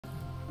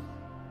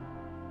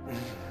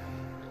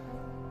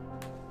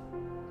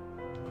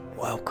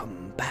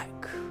Welcome back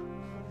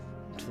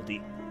to the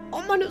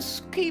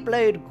ominous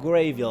Keyblade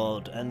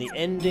Graveyard and the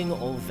ending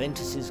of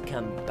Ventus's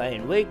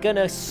campaign. We're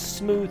gonna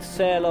smooth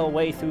sail our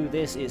way through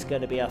this. It's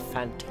gonna be a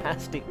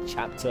fantastic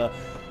chapter,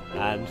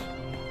 and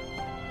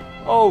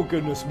oh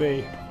goodness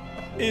me,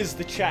 is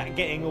the chat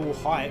getting all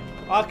hype.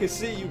 I can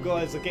see you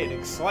guys are getting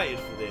excited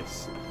for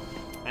this,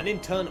 and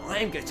in turn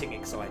I'm getting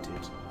excited.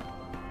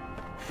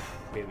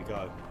 Here we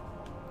go.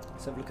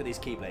 Let's have a look at these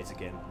Keyblades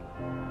again.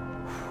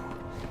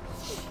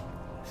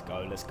 Let's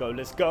go, let's go,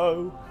 let's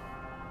go!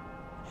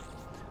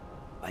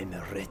 I'm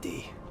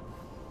ready.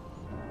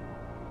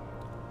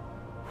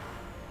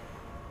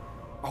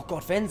 Oh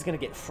god, Ven's gonna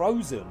get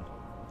frozen.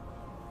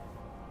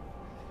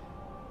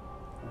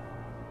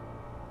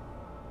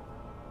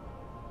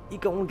 He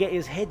gonna get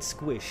his head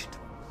squished.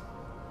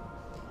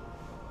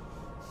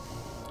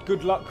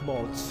 Good luck,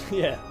 mods.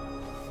 Yeah.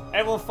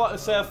 Everyone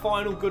say a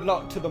final good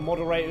luck to the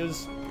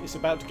moderators. It's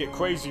about to get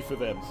crazy for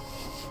them.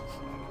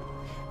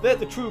 They're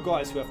the true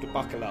guys who have to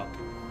buckle up.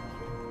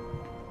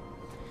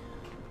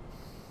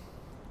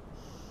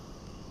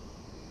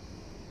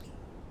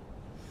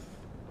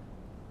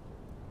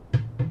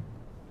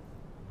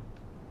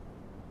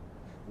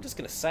 I'm just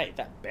gonna say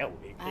that belt,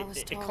 it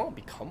can't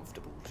be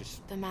comfortable.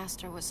 Just the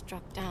master was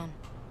struck down.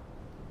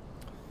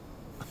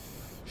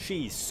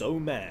 She's so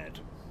mad.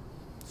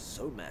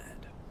 So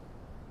mad.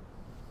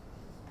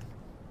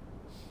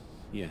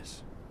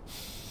 Yes,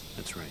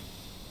 that's right.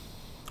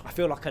 I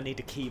feel like I need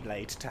a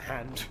keyblade to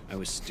hand. I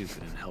was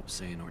stupid and helped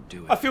Xehanort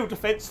do it. I feel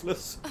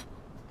defenseless.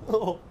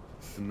 Oh.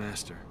 The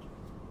master.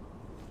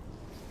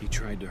 He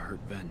tried to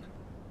hurt Ven.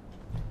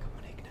 Come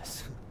on,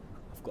 Ignis.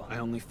 I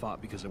only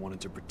fought because I wanted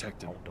to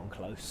protect him. Hold on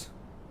close.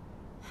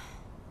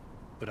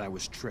 But I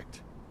was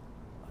tricked.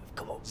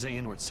 Come on.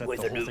 Xehanort set the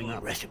whole thing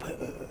up.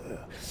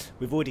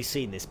 We've already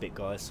seen this bit,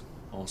 guys.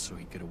 Also,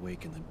 he could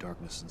awaken the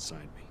darkness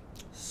inside me.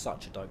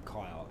 Such a dope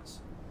Kai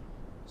arts.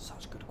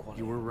 Such good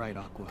quality. You were right,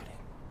 Aqua.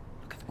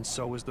 And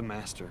so was the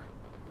master.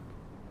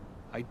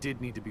 I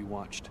did need to be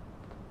watched.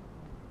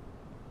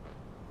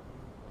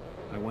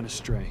 I went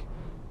astray.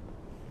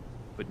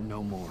 But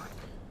no more.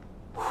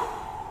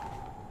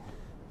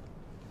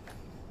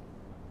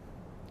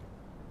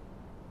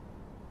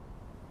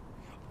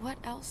 What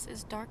else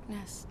is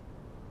darkness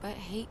but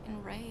hate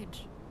and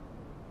rage?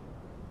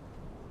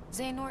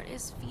 Xehanort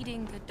is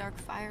feeding the dark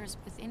fires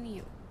within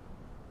you,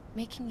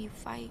 making you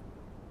fight.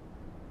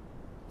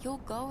 You'll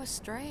go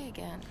astray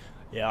again.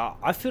 Yeah,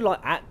 I feel like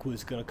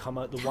Aqua's gonna come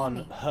out the one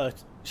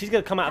hurt. She's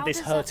gonna come out of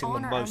this hurting the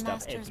most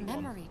out of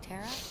everyone. Memory,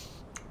 Terra?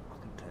 I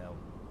can tell.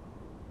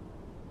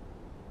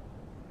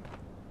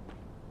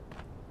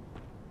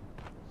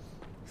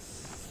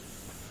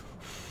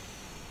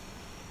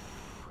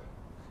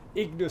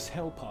 Ignis,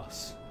 help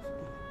us.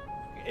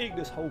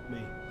 Ignis, hold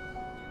me.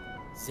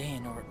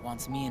 Xehanort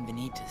wants me and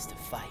Vanitas to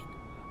fight.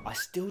 I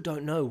still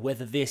don't know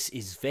whether this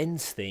is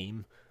Ven's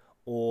theme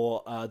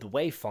or the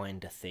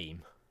Wayfinder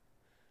theme.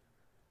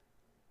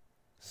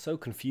 So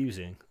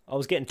confusing. I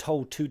was getting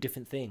told two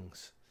different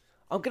things.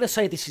 I'm going to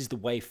say this is the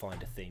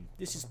Wayfinder theme.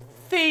 This is the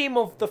theme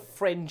of the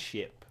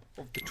friendship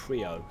of the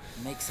trio.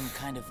 Make some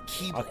kind of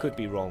keyblade. I could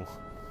be wrong.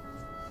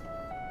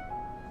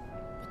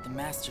 But the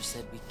master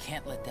said we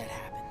can't let that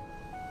happen.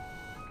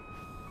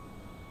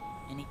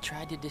 And he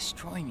tried to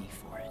destroy me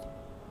for it.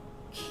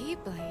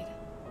 Keyblade?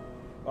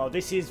 Oh,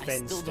 this is Ven's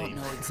theme. I still don't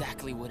know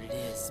exactly what it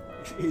is.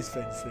 It is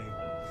Ven's theme.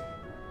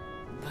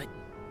 But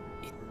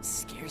it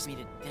scares me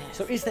to death.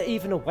 So is there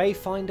even a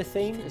Wayfinder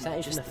theme? Is that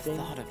even just a thing?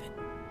 The thought of it.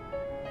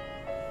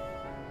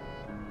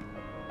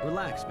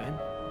 Relax, man.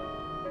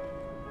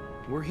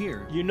 We're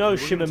here. You know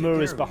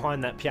Shimamura's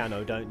behind that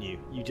piano, don't you?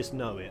 You just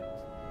know it.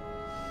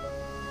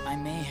 I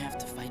may have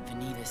to fight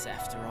Vanitas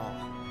after all.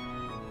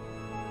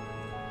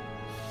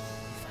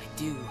 If I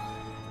do,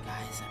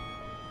 guys,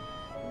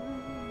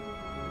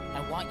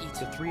 I want you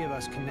to... The three of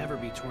us can never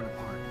be torn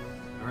apart,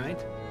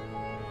 alright?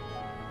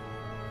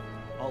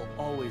 I'll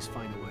always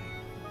find a way.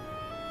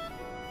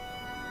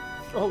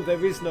 Oh,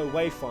 there is no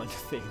Wayfinder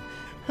thing.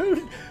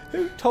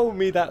 Who told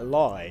me that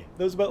lie?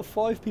 There was about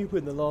 5 people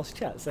in the last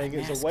chat saying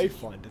it was a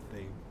Wayfinder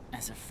thing.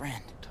 As a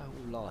friend. Total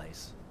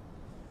lies.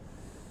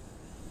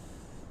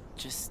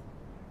 Just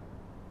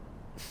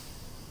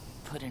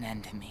put an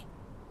end to me.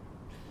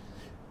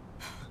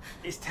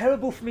 It's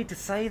terrible for me to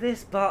say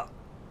this, but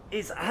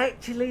it's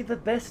actually the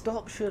best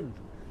option.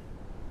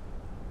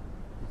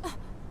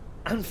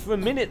 And for a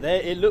minute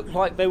there, it looked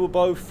like they were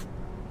both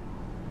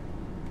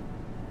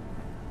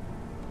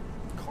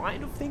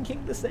kind of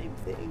thinking the same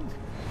thing.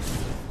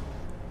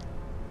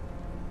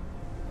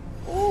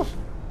 Oh,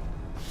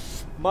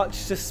 much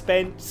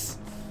suspense,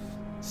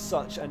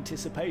 such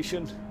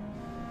anticipation.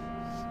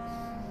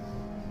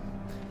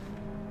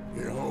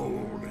 Behold.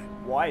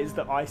 Why is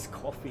the iced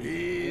coffee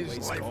These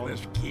always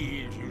lifeless gone?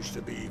 keys used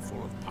to be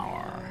full of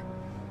power.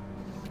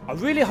 I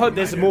really hope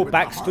there's more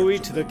backstory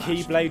to the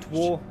Keyblade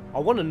War. I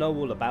want to know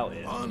all about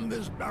it. On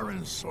this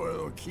barren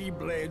soil,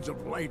 keyblades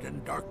of light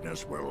and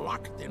darkness were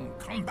locked in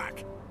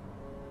combat.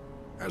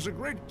 As a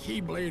great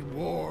Keyblade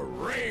war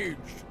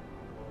raged,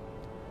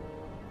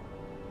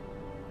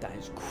 That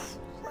is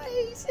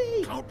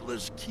crazy.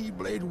 Countless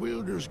keyblade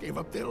wielders gave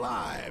up their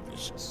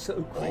lives,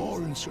 So all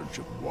crazy. in search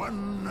of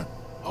one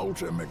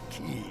ultimate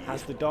key.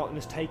 Has the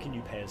darkness taken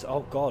you, Pez?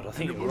 Oh God, I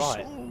think And it you're will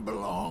right. soon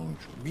belong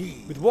to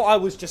me. With what I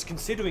was just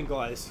considering,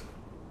 guys.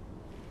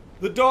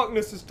 The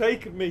darkness has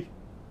taken me.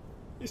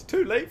 It's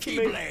too late for me.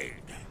 Keyblade.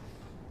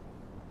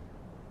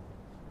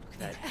 Look at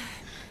that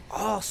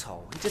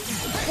arsehole. He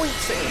just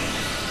points at him.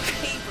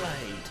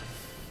 Keyblade.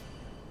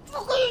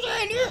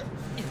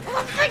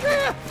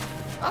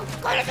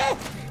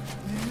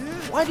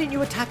 Why didn't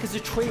you attack as a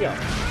trio?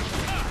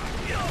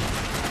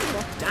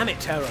 God damn it,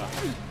 Terra.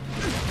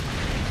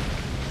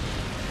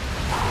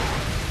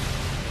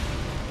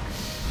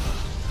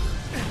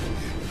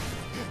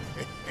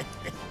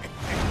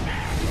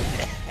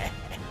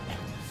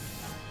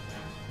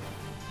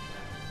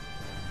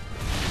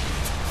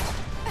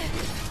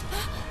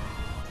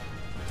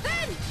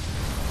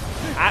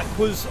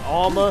 Aqua's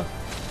armor.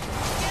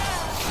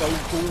 So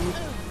cool.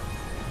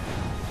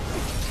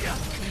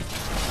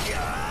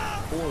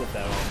 All of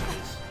their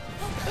armors.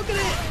 Look at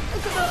it!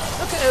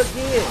 Look at her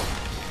gear!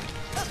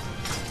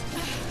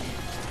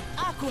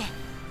 Aqua!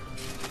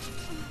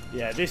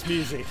 Yeah, this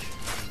music.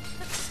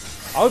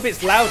 I hope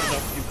it's loud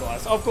enough for you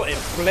guys. I've got it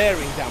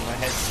blaring down my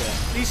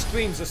headset. These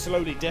streams are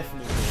slowly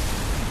deafening me.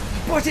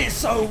 But it's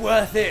so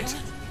worth it!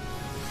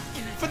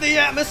 For the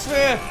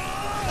atmosphere!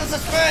 The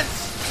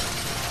suspense!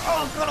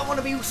 Oh god, I want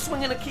to be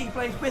swinging a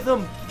keyblade with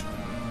them!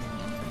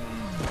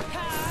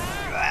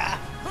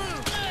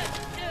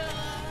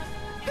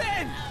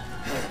 Ben!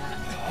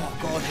 Oh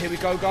god, here we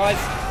go, guys.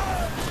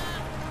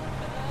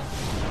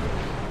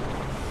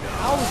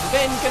 How's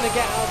Ben gonna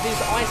get out of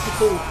his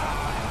icicle?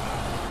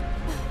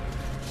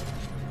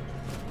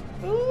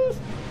 Ooh.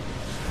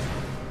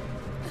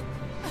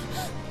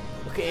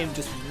 Look at him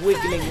just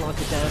wiggling like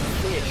a damn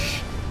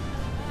fish.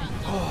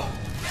 Oh.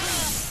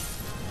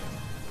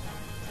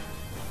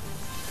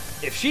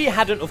 If she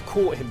hadn't have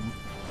caught him,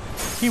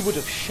 he would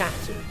have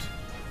shattered.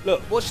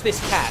 Look, watch this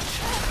catch.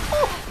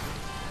 Oh.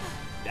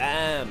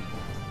 Damn.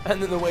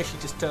 And then the way she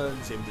just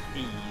turns him with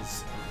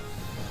ease.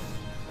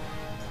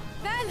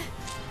 Ben,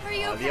 are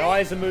you okay? The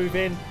eyes are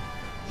moving.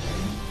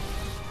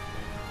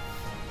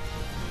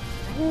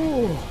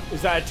 Ooh,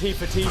 is that a T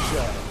for T-shirt?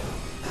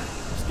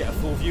 Let's get a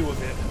full view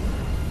of it.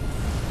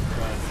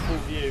 Right, full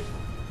view.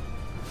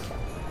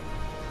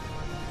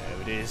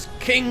 There it is.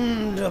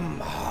 Kingdom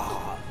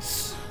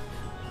Hearts.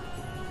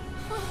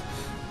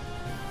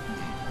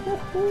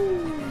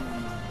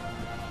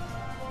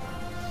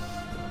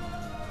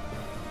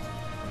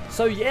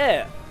 So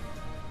yeah,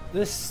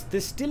 there's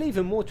still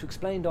even more to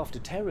explain after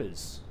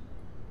Terrors.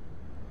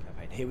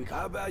 Campaign, here we go.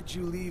 How about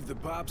you leave the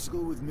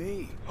popsicle with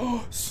me?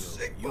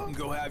 So you can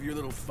go have your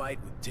little fight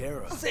with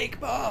Terra.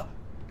 Sigma!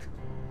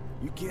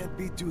 You can't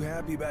be too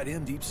happy about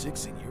him deep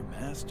sixing your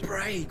master.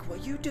 Break,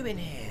 what are you doing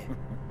here?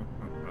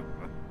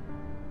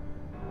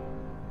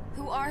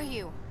 Who are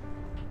you?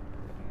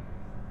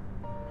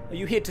 Are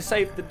you here to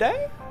save the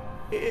day?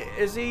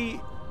 Is he...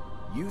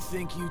 You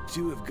think you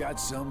two have got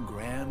some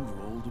grand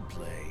role to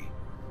play.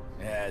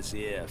 As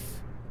if.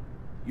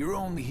 You're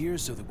only here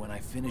so that when I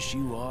finish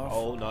you off,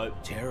 Oh no.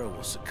 Terra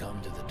will succumb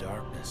to the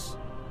darkness.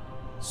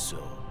 So,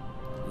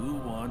 who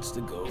wants to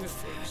go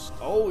first?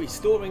 Oh, he's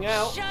storming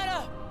out. Shut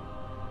up!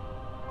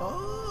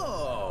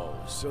 Oh,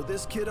 so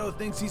this kiddo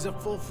thinks he's a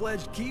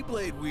full-fledged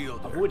keyblade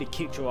wielder. I've already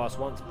kicked your ass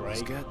once,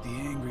 He's Break. got the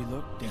angry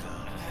look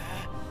down.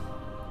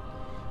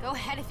 Go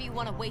ahead if you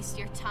want to waste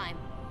your time.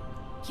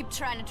 Keep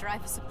trying to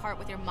drive us apart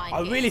with your mind I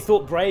games. really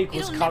thought Break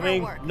was It'll never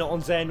coming, work. not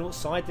on Xehanort's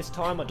side this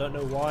time. I don't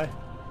know why.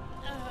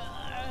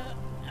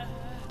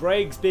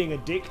 Break's being a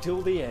dick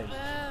till the end.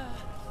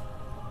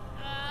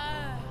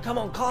 Come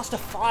on, cast a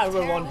fire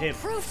Terra on will him.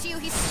 prove to you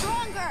he's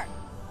stronger.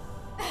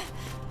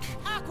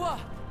 Aqua!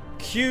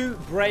 Q,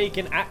 Break,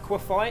 and Aqua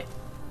fight.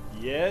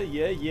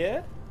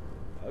 Yeah.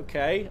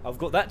 Okay, I've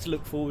got that to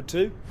look forward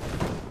to.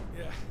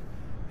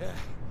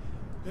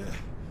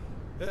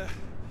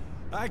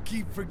 I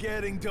keep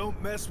forgetting don't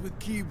mess with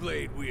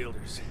keyblade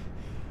wielders.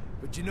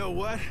 But you know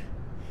what?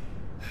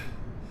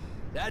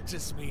 That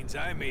just means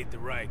I made the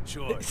right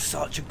choice.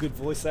 Such a good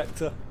voice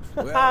actor.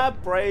 Well,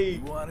 Break. He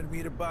wanted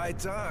me to buy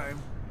time,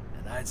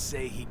 and I'd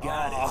say he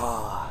got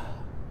Ah.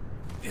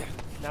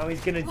 Now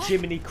he's gonna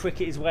Jiminy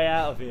Cricket his way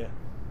out of here.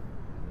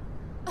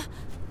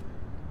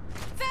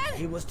 Ben!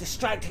 He was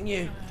distracting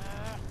you.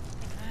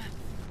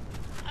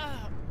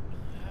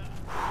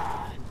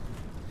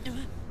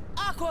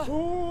 Aqua!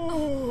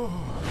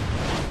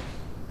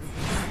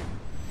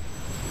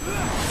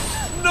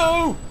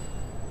 No!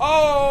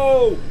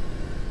 Oh!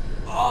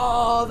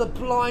 Oh, the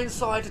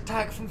blindside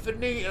attack from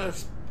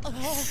Vanitas.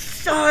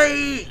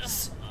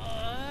 Shite!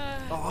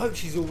 Oh, I hope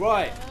she's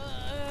alright.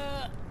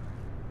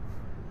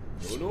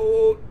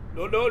 No.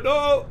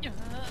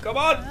 Come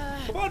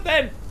on,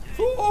 Ben.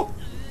 Oh.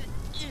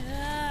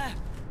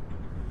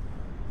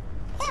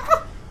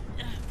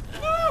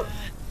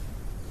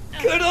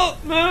 Get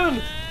up,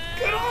 man!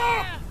 Get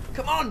up!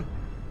 Come on!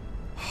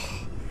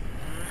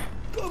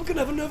 God, I'm gonna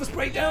have a nervous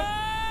breakdown.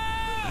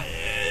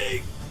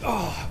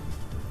 Oh,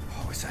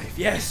 it's save.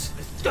 Yes,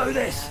 let's do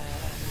this.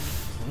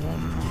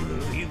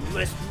 You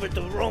messed with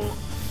the wrong.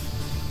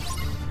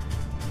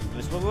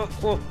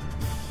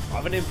 I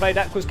haven't even played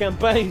Aqua's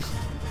campaign.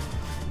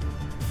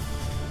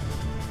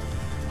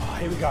 Oh,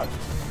 here we go.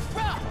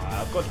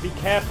 I've got to be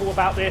careful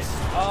about this.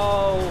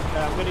 Oh,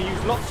 okay. I'm going to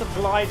use lots of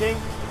gliding.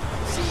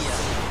 See ya.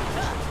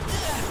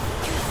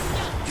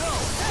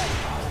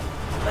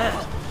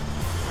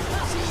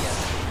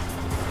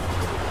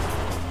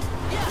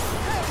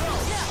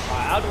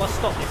 Alright, how do I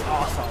stop this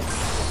arsehole?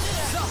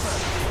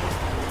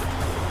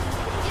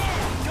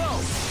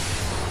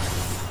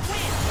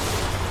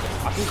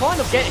 I can kind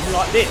of get him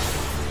like this.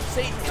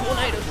 See,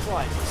 tornado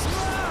strike.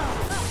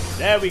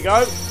 There we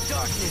go.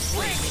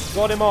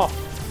 Got him off.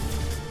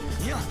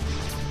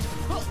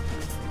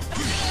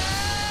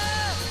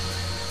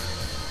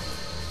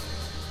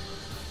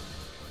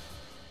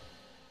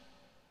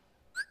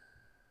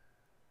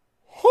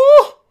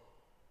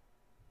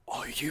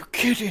 Are you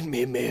kidding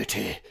me,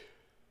 matey?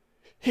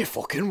 He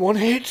fucking one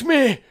hits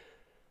me.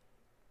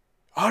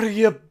 Are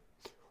you?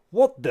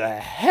 What the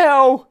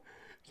hell?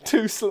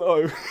 Too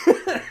slow.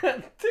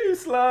 Too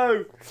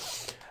slow.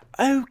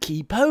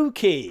 Okie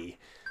pokey.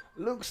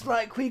 Looks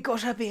like we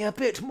gotta be a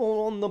bit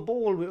more on the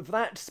ball with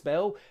that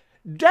spell.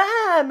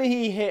 Damn,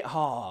 he hit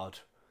hard.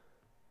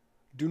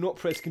 Do not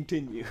press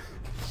continue.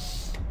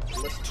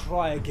 Let's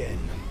try again.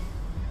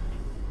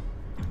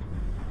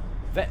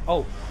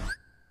 Oh,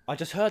 I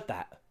just heard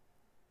that.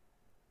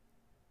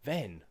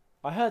 Ven,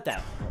 I heard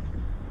that.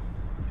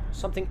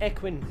 Something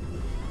echoing.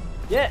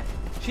 Yeah,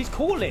 she's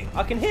calling.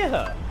 I can hear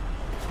her.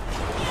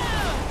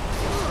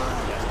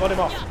 Yes, got him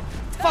off.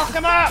 Fuck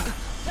him up!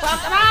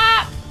 Fuck him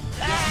up!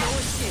 There's no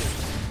escape.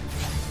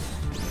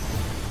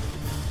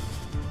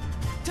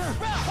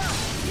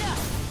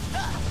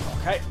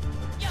 Okay.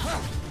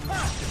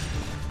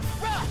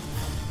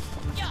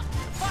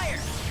 Fire!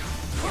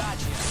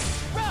 Gotcha.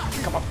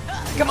 Come on.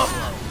 Come on.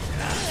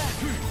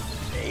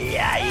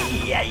 Yeah,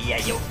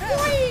 you.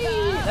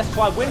 Let's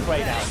try wind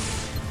raid out.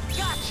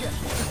 Gotcha.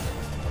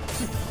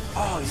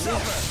 Oh,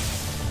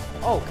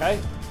 yes. Okay.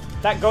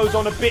 That goes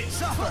on a bit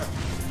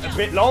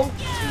long.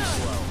 Too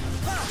slow.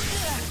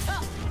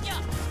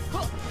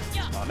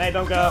 Oh, mate,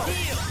 don't go.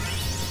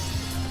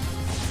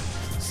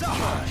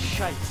 Oh,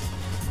 shite.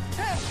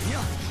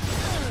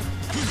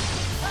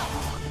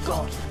 Oh,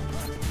 God.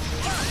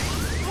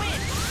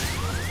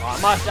 Oh, I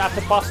might have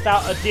to bust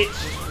out a ditch.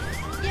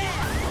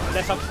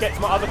 Unless I can get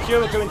to my other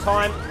Curaga in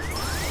time.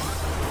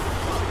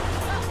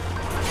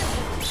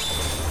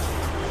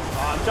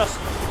 Oh, I'm just...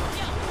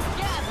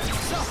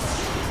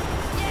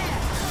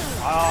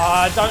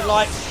 I don't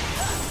like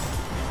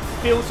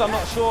fields I'm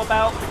not sure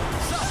about.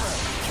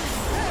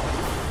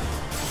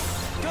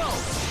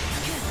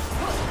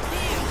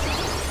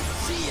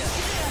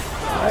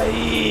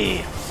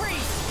 Aye.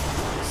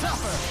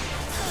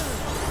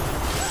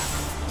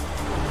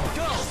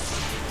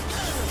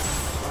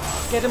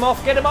 Get him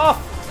off, get him off!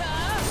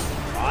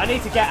 Oh, I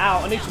need to get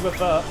out, I need to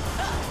revert.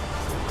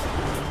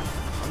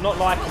 I'm not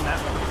liking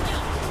that.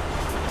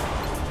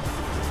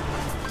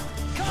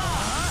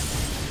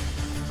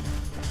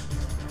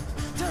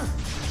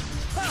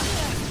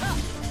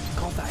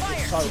 God, that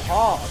hits so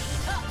hard.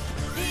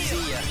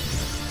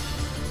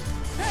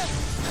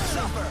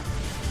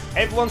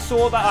 Everyone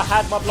saw that I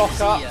had my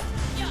blocker.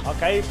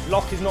 Okay,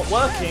 block is not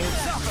working.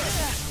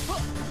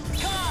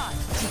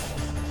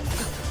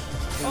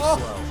 Oh.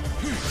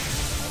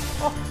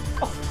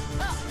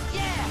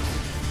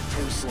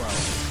 Too slow.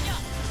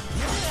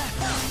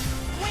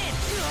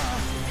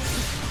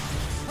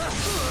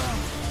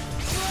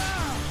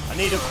 I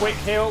need a quick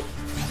heal.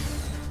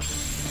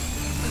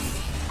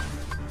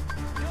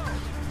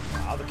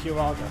 The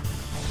Curaga.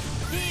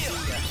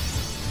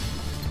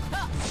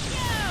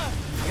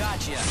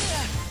 Gotcha.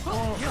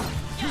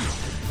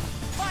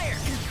 Fire.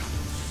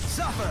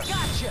 Suffer.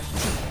 Gotcha.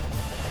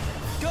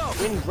 Go.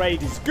 Wind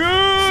raid is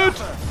good.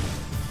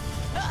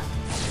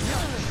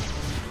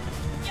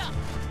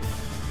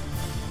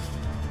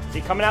 Is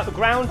he coming out the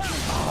ground?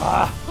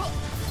 Ah.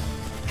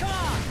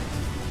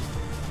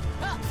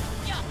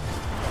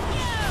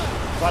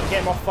 Try to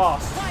get him off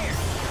fast.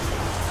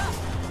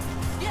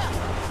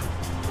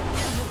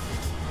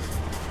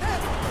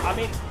 I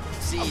mean,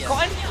 I'm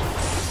kind of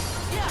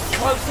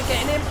close to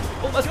getting him.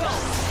 Almost got.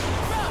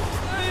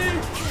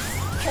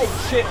 Oh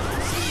shit!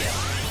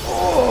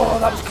 Oh,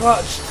 that was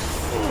clutch.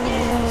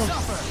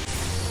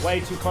 Way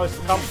too close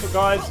to comfort,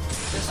 guys.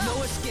 There's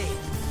no escape.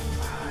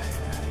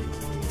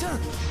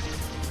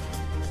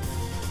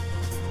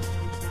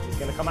 He's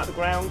gonna come out the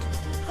ground.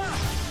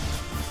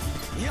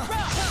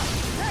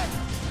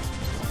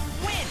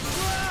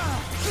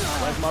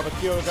 Where's my other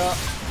Curaga?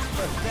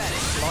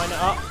 Line it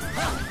up.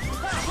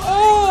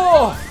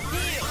 Oh!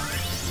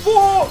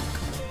 Fuck!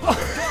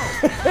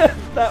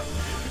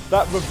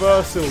 that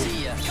reversal.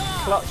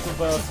 Clutch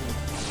reversal.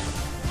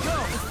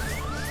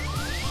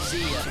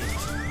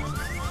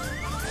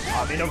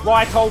 I'm in a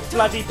right old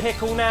bloody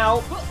pickle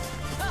now.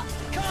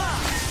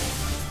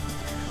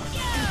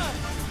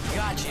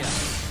 Gotcha.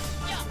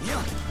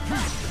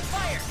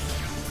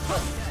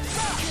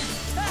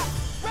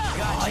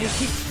 he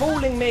keeps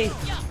fooling me.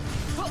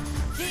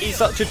 He's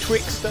such a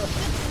trickster.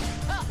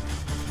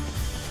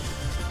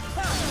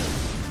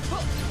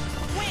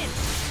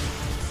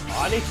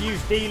 I need to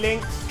use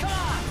D-Links.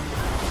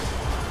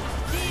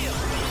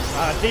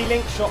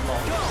 D-Link shot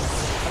lock.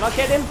 Can I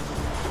get him?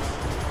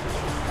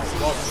 Oh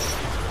god.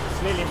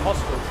 It's nearly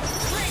impossible.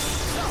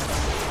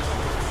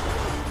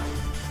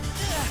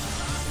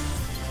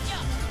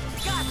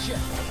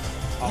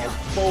 Oh,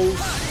 balls.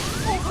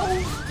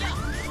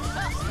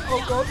 Oh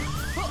god.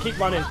 Keep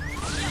running.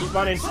 Keep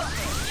running.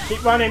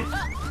 Keep running.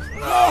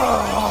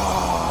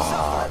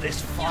 Oh,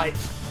 this fight.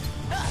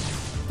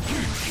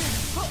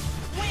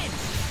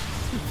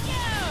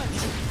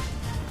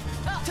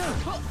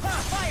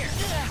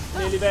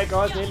 Nearly there,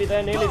 guys. Nearly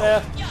there. Nearly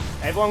there.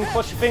 Everyone,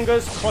 cross your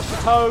fingers. Cross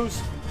your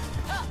toes.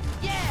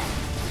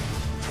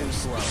 Too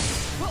slow.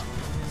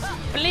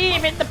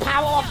 Believe in the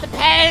power of the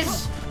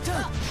Pez.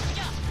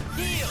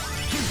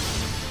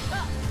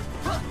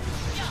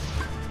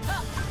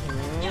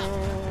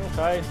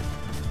 Okay.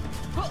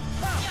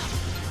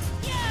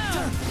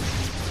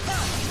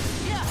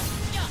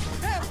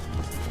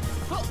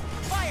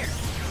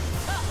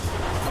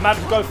 I'm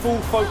having to go full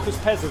focus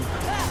peasant.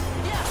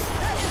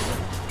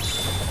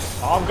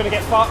 Oh, I'm gonna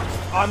get fucked.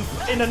 I'm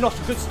in a not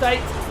a good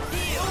state.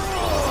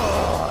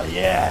 Oh,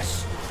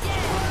 yes.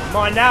 You're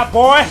mine now,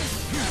 boy.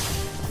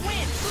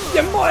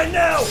 You're mine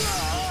now.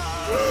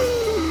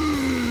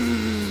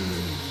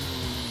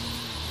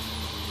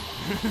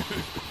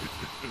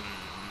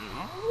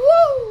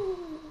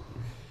 Woo!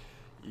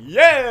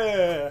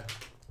 Yeah!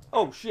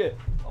 Oh shit!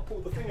 I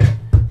pulled the thing out.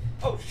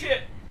 Oh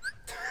shit!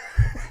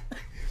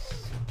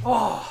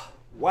 Oh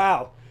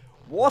wow!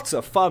 What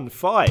a fun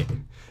fight!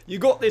 You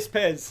got this,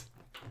 Pez.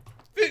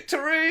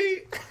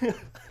 Victory!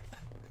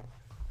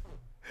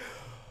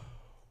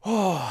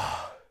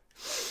 Oh,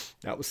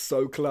 that was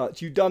so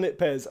clutch. You done it,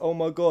 Pez. Oh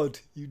my god,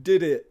 you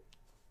did it.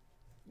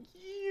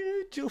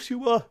 Yeah,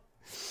 Joshua.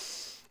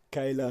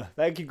 Kayla,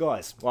 thank you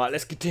guys. Right,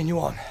 let's continue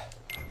on.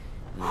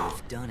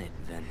 You've done it,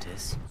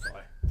 Ventus.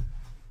 Sorry,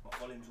 my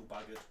volume's all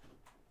buggered.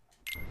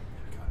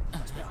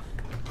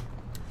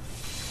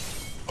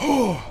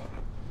 Oh,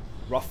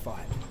 rough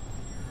fight.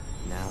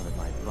 Now that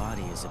my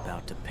body is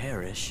about to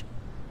perish,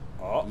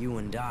 you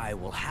and I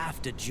will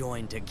have to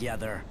join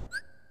together.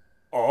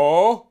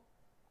 Oh,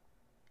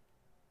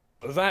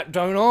 that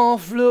don't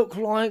half look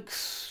like.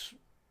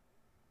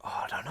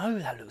 Oh, I don't know who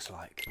that looks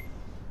like.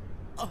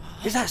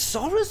 Is that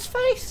Sora's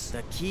face?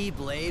 The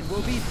keyblade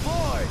will be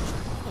forged.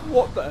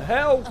 What the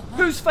hell?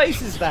 Whose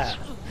face is that?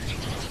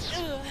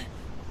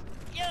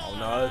 Oh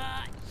no.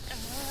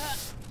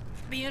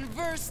 The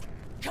inverse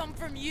come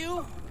from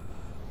you?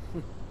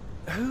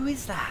 Who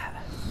is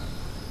that?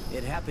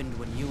 It happened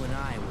when you and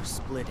I were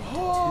split into two.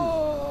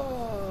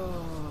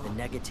 The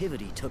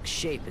negativity took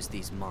shape as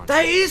these monsters.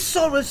 That is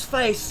Sora's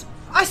face!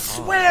 I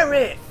swear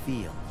it!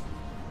 Feel.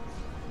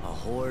 A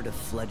horde of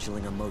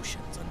fledgling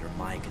emotions under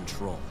my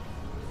control.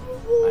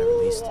 I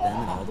released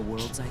them in all the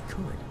worlds I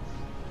could.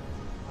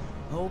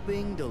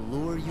 Hoping to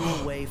lure you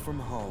away from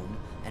home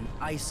and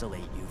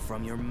isolate you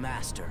from your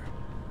master.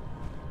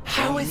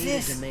 How I is needed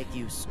this? to make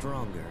you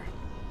stronger.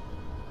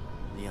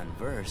 The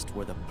unversed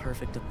were the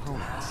perfect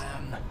opponents.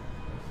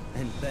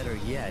 And better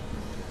yet,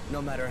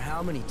 no matter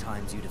how many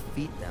times you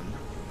defeat them,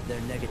 their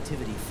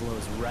negativity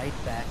flows right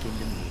back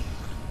into me.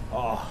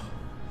 Oh.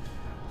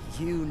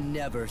 You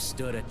never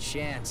stood a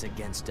chance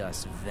against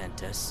us,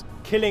 Ventus.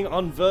 Killing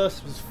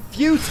Unversed was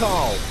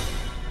futile!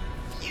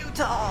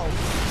 Futile!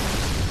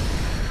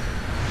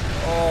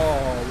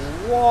 Oh,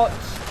 what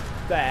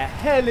the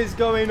hell is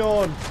going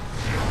on?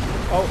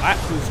 Oh,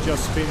 Aqua's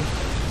just been...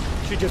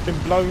 She's just been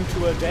blown to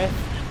her death.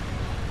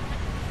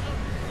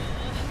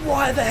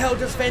 Why the hell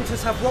does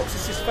Ventus have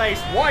Roxas's face?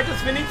 Why does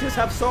Vanitas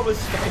have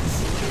Sora's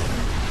face?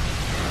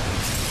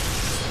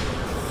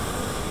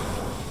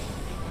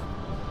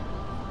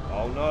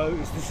 Oh no,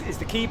 is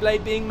the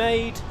keyblade being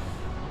made?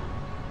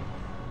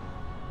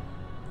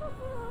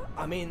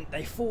 I mean,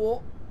 they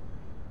fought.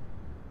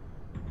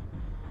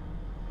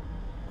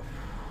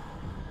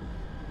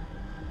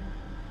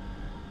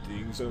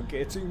 Things are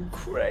getting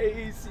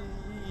crazy.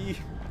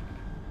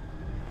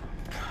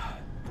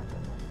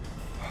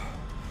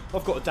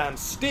 I've got a damn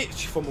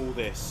stitch from all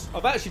this.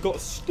 I've actually got a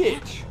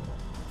stitch.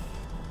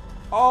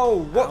 Oh,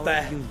 what the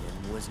hell?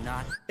 Was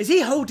not. Is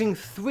he holding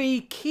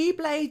 3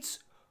 keyblades?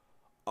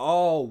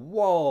 Oh,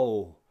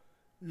 whoa.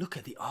 Look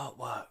at the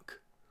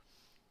artwork.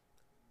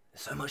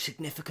 There's so much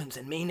significance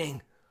and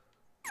meaning.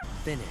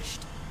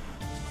 Finished.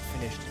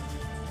 Finished.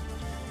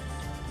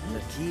 The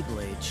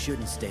keyblade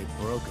shouldn't stay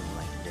broken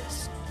like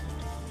this.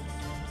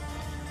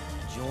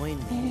 Join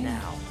me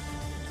now.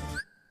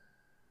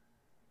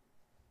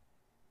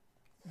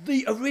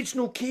 The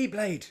original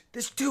keyblade.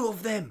 There's 2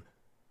 of them.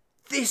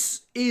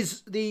 This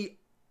is the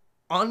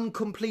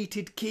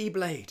uncompleted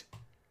keyblade.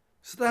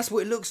 So that's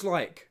what it looks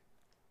like.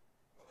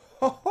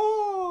 Ho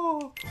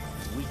ho!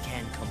 We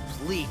can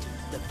complete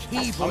the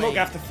keyblade. I'm not gonna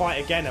have to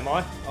fight again, am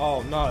I?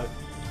 Oh no.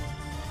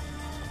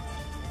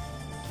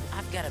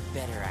 I've got a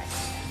better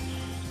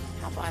idea.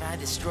 How about I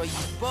destroy you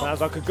both?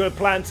 Sounds like a good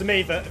plan to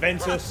me,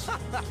 Ventus.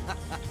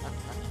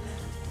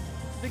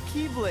 The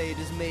keyblade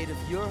is made of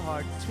your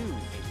heart too.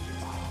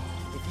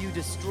 If you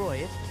destroy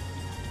it,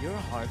 your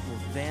heart will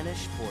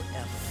vanish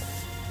forever.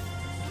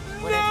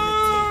 Whatever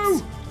it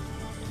takes.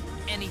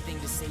 Anything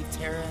to save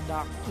Terra and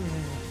Aqua.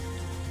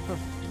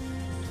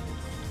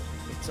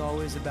 It's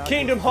always about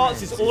Kingdom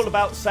Hearts is all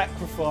about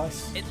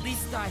sacrifice. At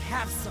least I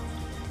have some.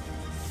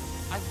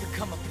 I've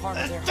become a part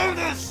of their do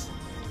this!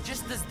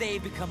 just as they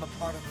become a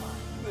part of mine.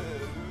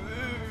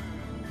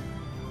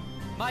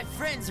 My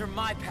friends are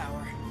my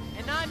power,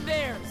 and I'm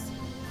theirs.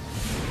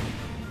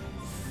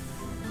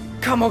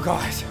 Come on,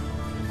 guys.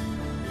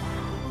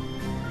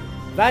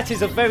 That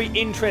is a very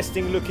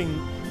interesting looking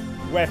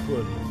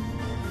weapon.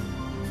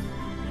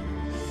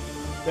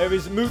 There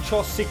is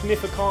muchos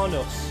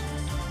significanos.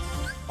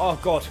 Oh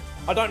god,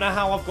 I don't know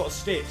how I've got a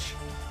stitch,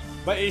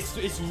 but it's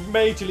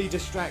majorly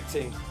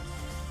distracting.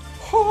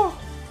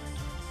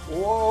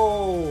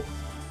 Whoa,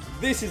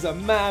 this is a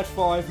mad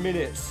 5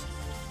 minutes.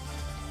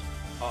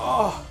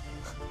 Oh,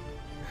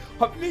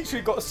 I've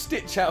literally got a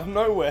stitch out of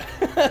nowhere.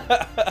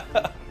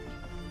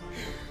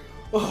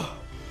 Oh,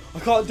 I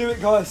can't do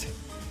it, guys.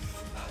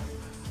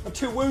 I'm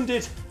too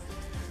wounded.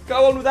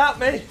 Go on without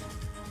me.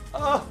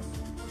 Oh,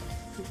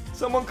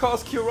 someone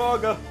cast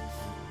Curaga.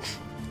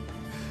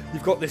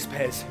 You've got this,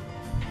 Pez.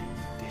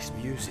 This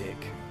music.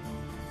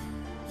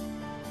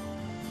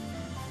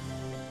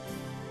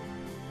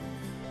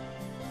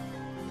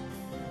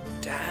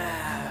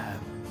 Damn.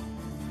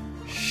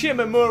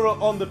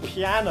 Shimamura on the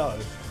piano.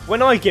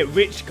 When I get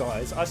rich,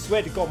 guys, I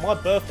swear to God, my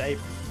birthday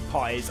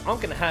parties, I'm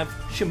going to have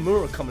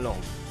Shimamura come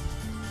along.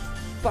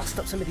 Bust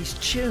up some of these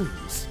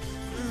tunes.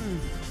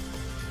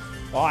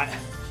 Alright,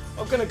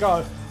 I'm going to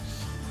go.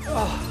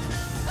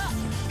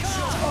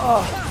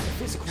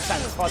 Physical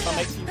sacrifice I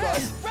make for you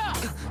guys.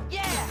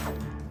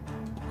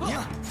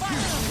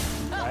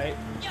 Right.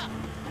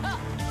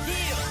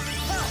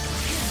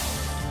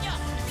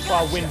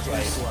 Fire wind ray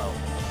as well.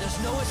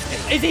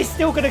 Is he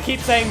still going to keep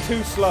saying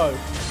too slow?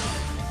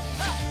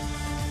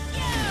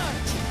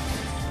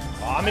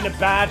 Oh, I'm in a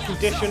bad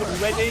condition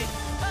already.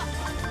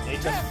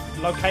 Need to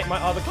locate my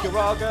other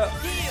Curaga.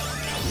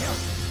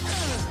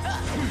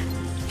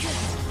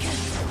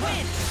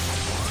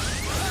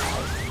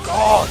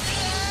 God!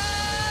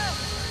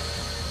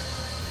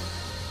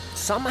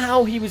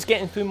 Somehow he was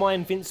getting through my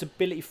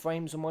invincibility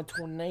frames on my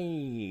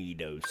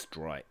tornado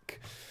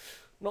strike.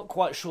 Not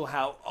quite sure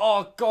how.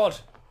 Oh god!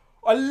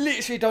 I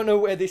literally don't know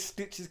where this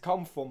stitch has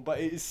come from, but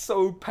it is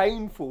so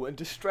painful and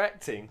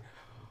distracting.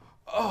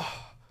 Oh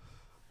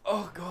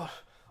god.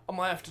 I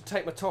might have to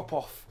take my top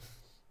off.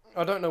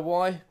 I don't know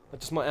why. I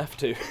just might have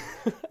to.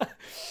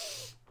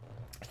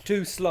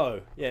 Too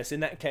slow. Yes,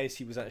 in that case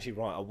he was actually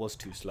right. I was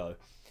too slow.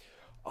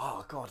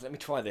 Oh god, let me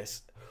try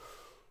this.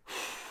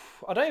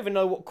 I don't even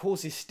know what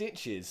causes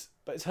stitches,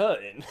 but it's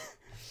hurting.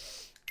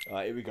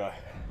 Alright, here we go.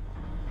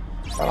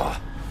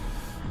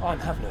 I'm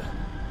having a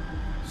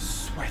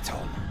sweat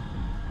on.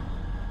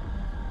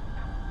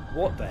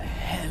 What the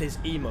hell is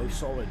Emo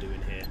Sora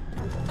doing here?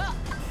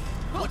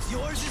 What's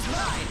yours is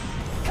mine.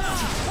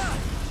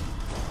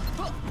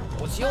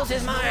 What's yours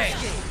is mine.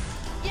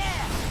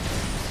 Yeah.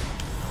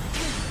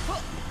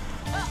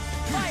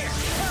 Fire.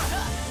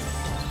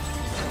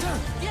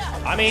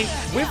 I mean,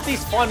 with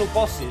these final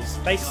bosses,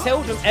 they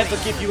seldom ever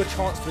give you a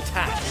chance to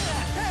attack.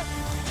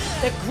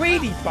 They're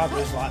greedy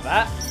buggers like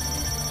that.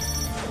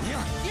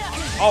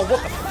 Oh,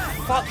 what the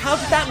fuck? How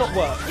did that not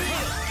work?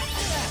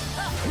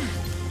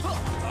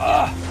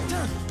 Oh,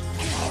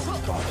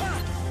 God.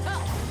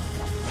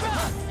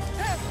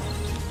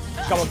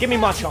 Come on, give me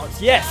my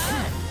chance. Yes!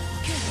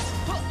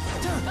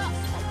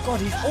 God,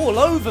 he's all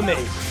over me.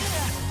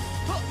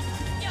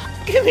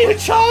 Give me a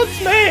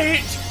chance,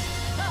 mate!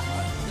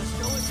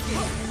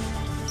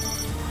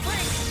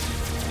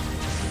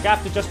 You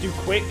have to just do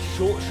quick,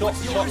 short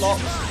shots, shot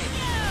locks.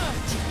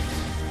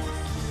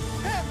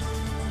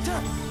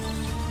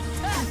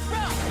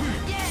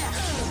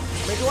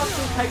 Wait, do I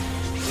still take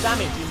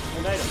damage in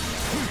tornado?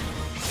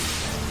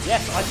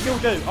 Yes, I still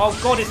do. Oh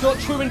god, it's not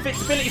true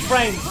invincibility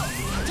frames.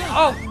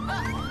 Oh,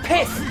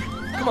 piss!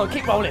 Come on,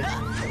 keep rolling.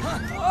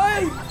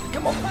 Hey,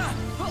 come on.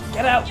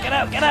 Get out, get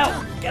out, get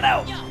out, get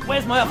out.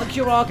 Where's my other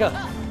Curaga?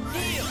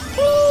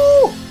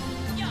 Woo!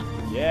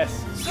 Yes.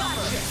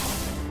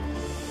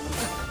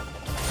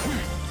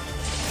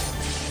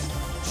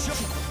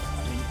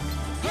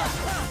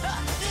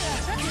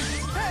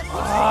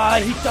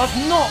 He does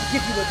not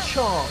give you a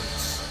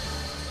chance.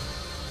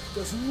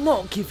 Does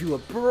not give you a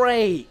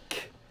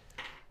break.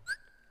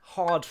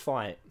 Hard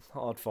fight,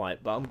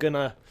 but I'm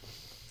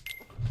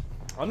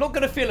not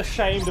gonna feel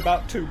ashamed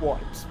about 2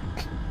 wipes.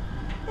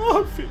 Oh,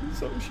 I'm feeling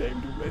so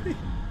ashamed already.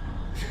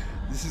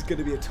 This is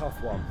gonna be a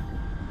tough one.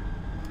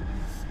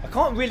 I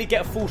can't really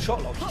get a full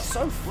shot lock. He's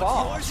so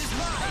fast.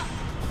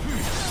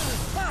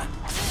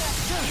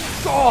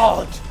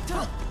 God!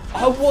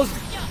 I was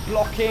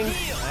blocking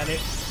and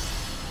it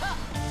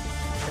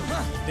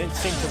didn't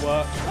seem to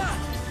work.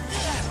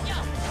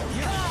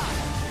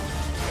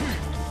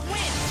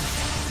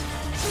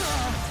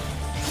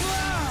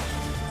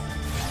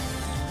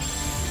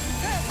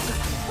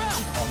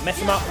 Mess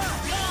him up.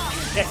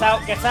 Get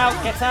out, get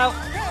out, get out.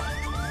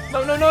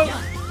 No, no, no.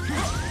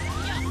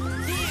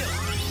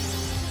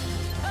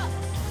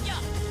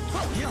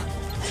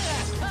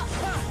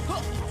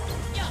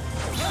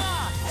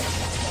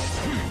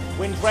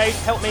 Wind Raid,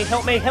 help me,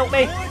 help me, help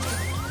me.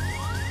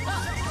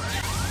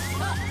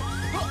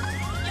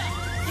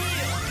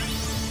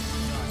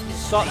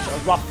 Such a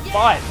rough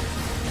fight.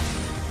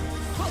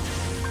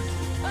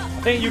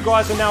 I think you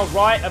guys are now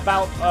right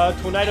about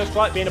Tornado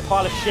Strike being a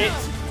pile of shit.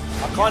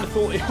 I kind of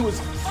thought it was...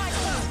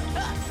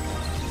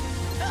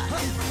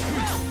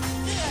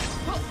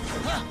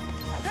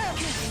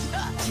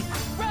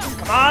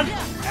 Come on!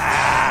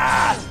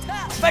 Ah!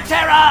 For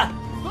Terra!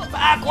 For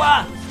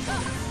Aqua!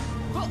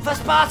 For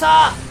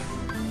Sparta!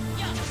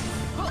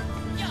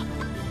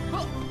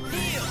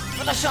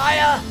 For the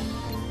Shire!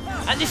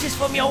 And this is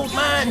from the old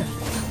man!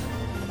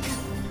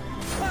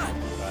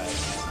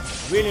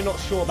 Really not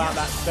sure about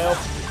that spell.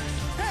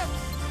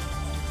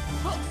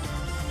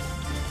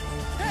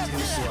 Too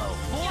slow.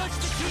 Forge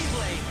the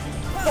keyblade.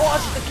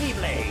 Forge the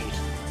keyblade.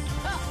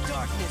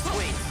 Darkness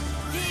waits.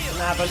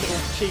 Gonna have a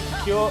little cheeky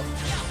cure.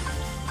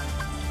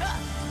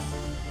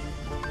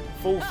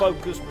 Full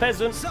focus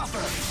peasant.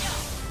 Suffer.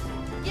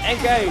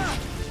 Engage.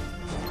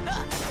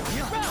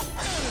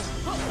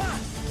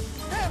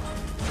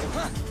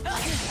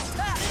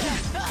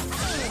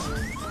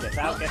 Get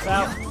out, get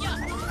out.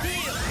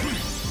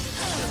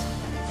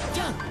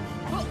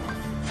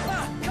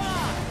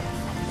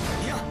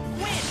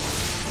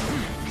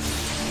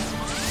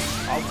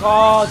 Oh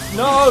God,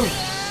 no!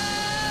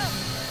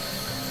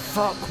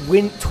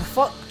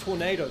 Fuck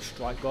Tornado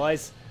Strike,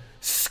 guys.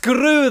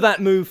 Screw that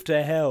move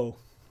to hell.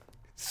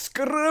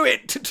 Screw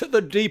it to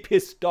the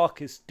deepest,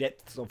 darkest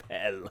depths of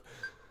hell.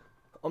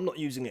 I'm not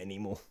using it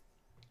anymore.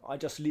 I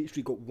just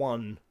literally got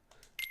one.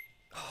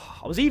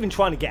 I was even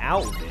trying to get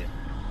out of it.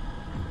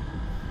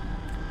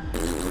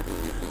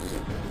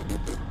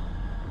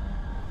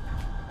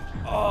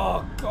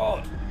 Oh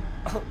God.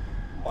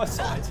 My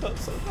sides hurt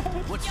so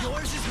bad. What's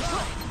yours is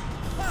mine.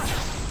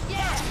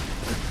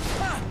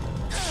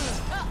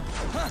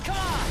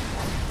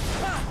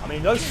 I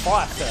mean, those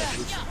fire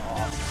surges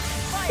are...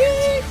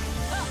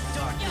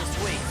 Darkness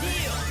waits.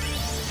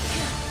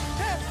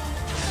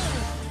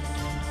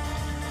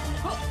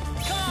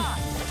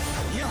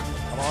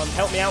 Come on,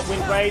 help me out,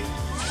 Wind Raid.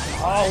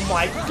 Oh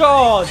my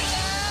God!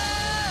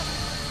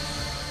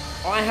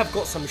 I have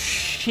got some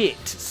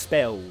shit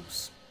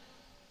spells.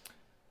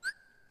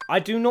 I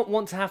do not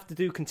want to have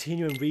to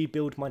continue and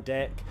rebuild my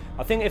deck.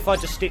 I think if I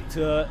just stick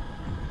to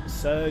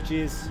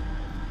surges,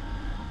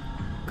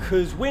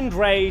 because Wind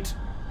Raid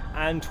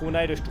and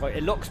Tornado Strike,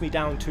 it locks me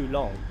down too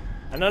long.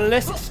 And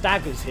unless it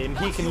staggers him,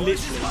 he can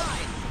literally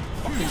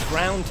fucking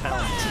ground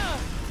town me.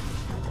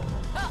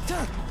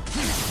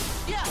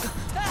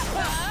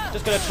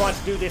 Just gonna try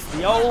to do this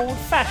the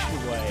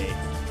old-fashioned way.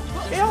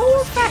 The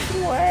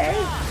old-fashioned way.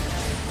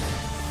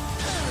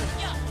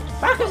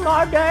 Back in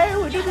my day,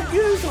 we didn't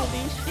use all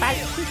these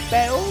fancy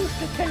spells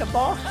to kill a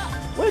boss.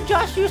 We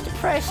just used to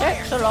press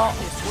X a lot.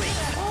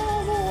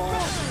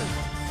 Oh,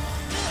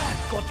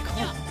 God,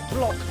 can't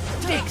block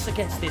dicks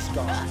against this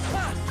guy.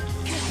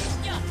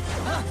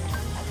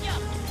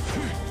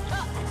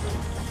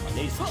 I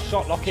need some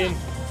shot locking.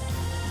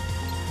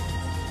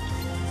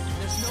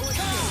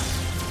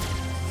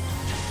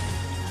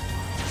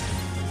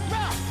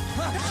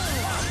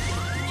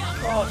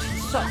 God,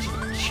 he's such a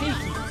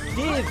cheeky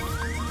div.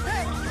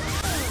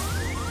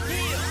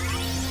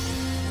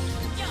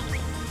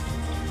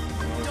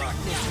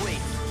 Darkness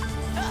waits.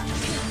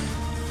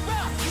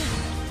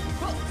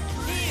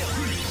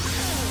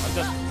 I'm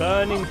just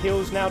burning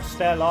heals now to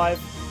stay alive.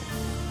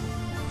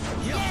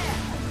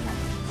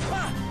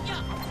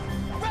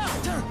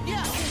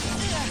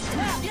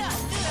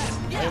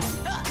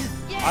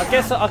 I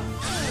guess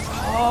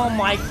oh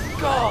my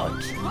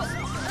God!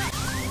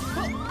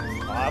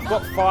 I've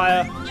got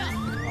fire.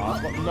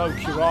 I've got no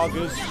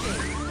Kiragas.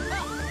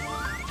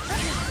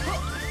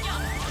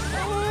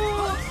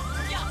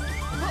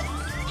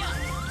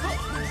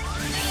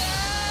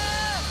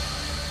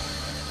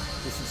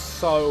 This is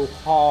so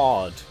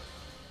hard.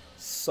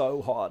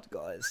 So hard,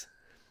 guys.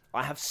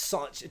 I have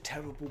such a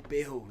terrible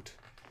build.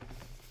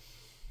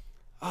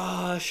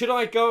 Should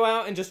I go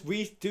out and just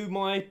redo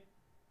my...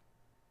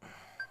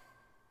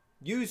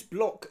 use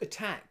block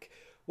attack?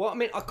 Well, I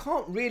mean, I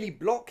can't really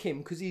block him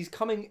because he's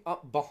coming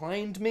up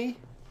behind me.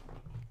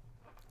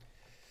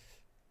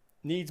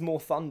 Needs more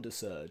Thunder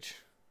Surge.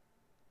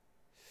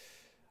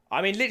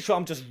 I mean, literally,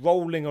 I'm just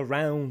rolling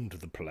around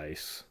the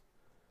place.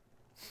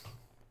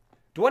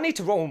 Do I need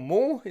to roll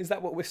more? Is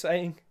that what we're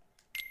saying?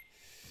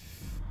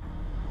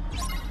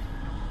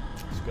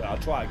 It's good. I'll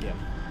try again.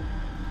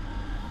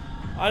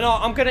 I know,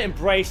 I'm going to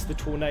embrace the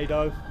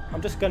tornado.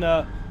 I'm just going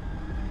to...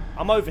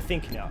 I'm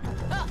overthinking it.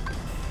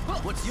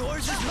 What's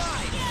yours is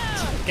mine.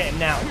 Get him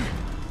now.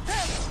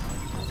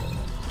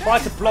 Try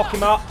to block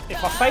him up.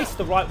 If I face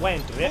the right way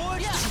and do it.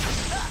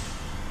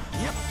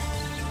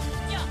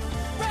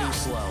 Too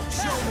slow.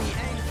 Show me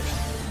anger.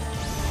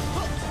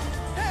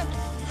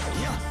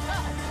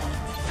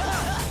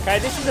 Okay,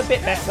 this is a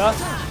bit better.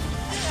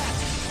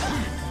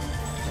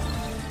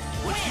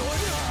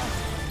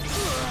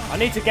 I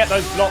need to get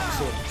those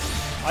blocks in.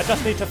 I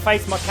just need to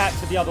face my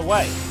character the other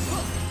way.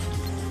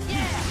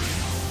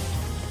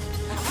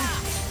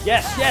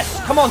 Yes, yes!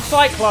 Come on,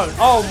 Cyclone!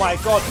 Oh my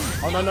god!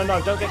 Oh no, no,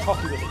 no, don't get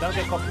cocky with it, don't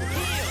get cocky with it.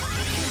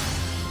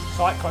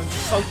 Cyclone's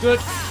so good!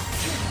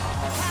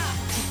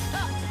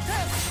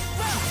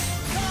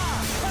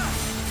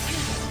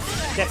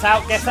 Get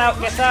out, get out,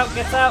 get out,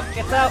 get out,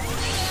 get out!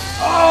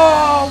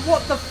 Oh,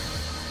 what the...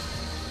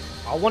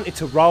 I wanted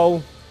to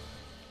roll.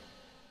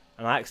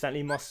 And I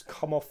accidentally must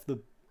come off the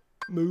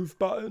move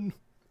button.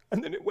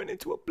 And then it went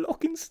into a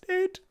block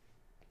instead.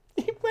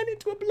 It went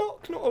into a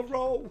block, not a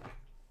roll.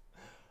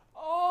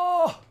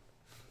 Oh!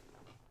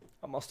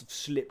 I must have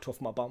slipped off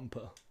my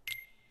bumper.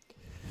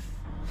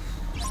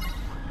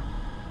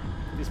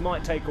 This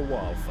might take a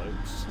while,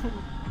 folks.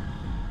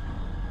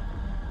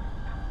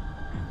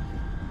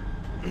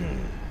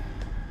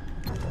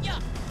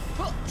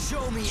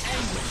 Show me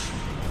anguish.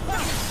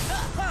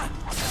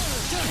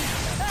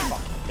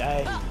 Fucking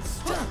days.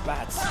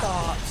 Bad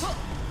start.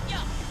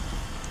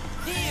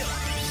 Heal.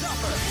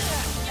 Suffer.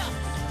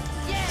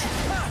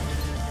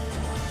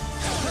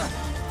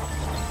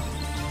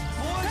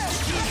 Forge the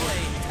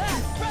keyblade.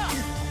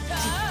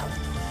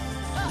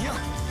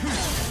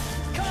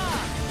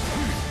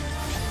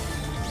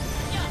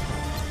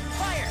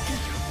 Fire.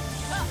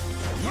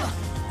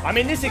 I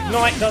mean, this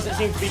ignite doesn't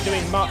seem to be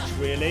doing much,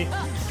 really.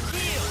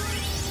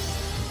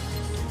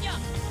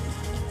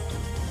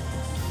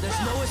 There's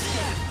no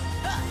escape.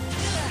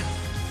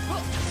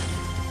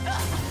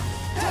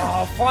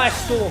 Oh,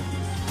 firestorm!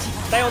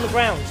 Stay on the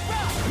ground.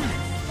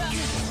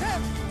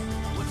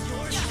 What's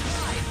yours?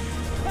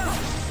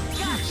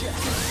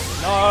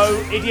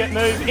 No, idiot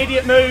move,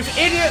 idiot move,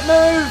 idiot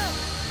move!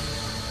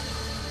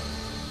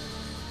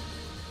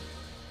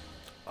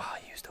 Oh, I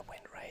used a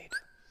wind raid.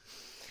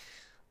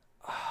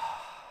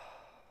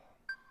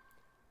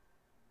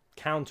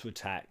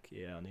 Counter-attack.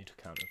 Yeah, I need to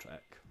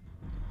counter-attack.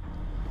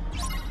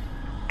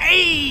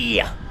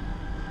 Hey!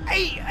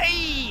 Hey,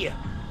 hey!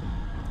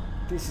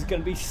 This is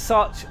going to be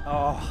such...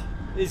 Oh,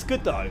 it's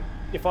good though.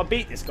 If I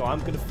beat this guy, I'm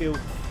going to feel...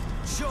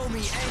 Show me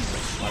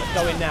anguish. Right, let's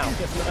go in now.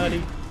 Get some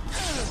early...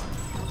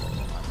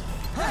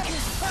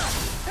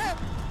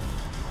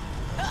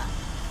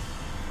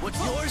 What's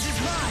yours is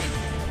mine.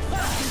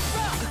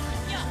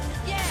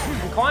 You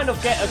can kind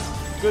of get a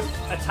good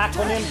attack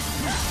on him.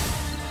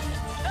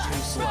 Too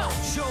slow.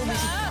 Show me.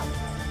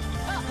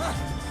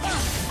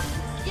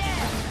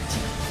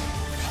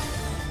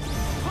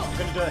 I'm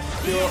going to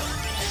do it.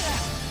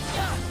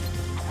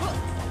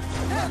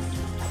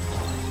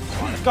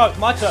 Right, let's go.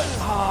 My turn.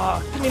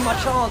 Ah, give me my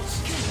chance.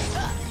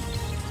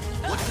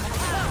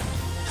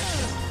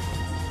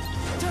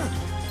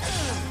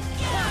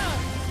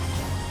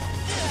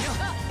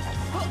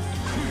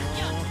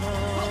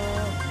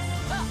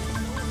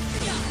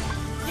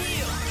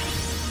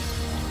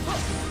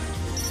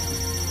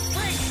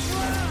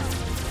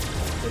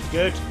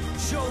 Good.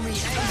 Show me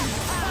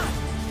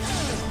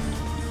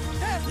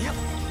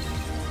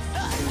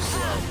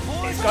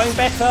It's going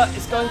better.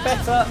 It's going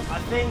better. I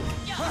think.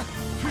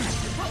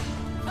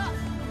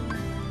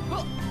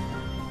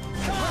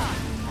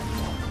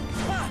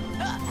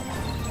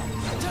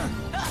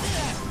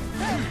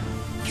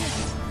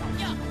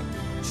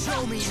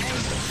 Show me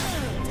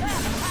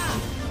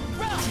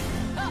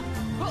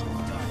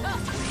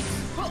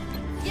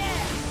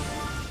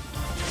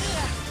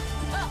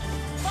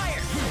fire.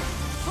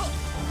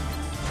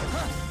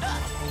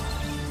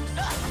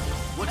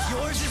 What's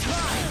yours is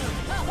mine.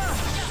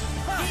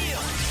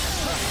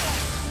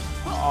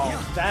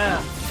 Oh,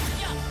 damn.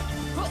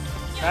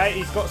 Okay,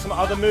 he's got some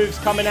other moves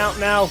coming out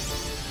now.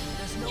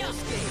 There's no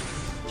escape.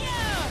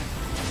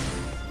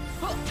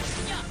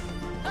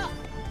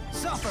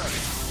 Suffer.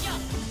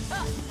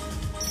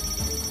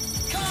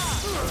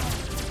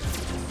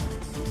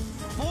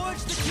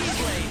 Forge the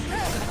keyblade.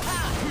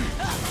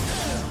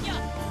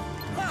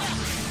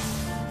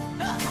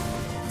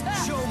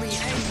 Show me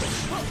anguish.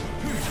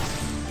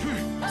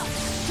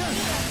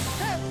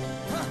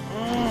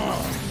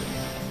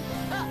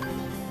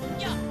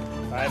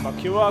 Alright, my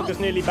Q-Arga's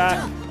nearly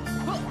back.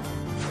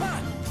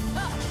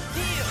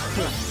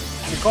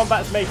 The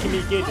combat's making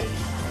me giddy.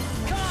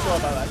 Sorry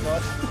about that,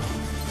 guys.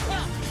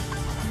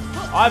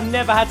 I've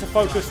never had to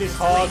focus this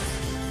hard.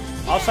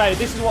 I'll say,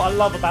 this is what I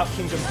love about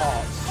Kingdom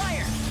Hearts.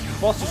 The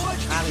bosses are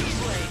challenging.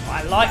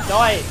 I like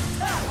dying.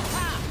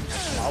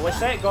 I always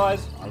say it,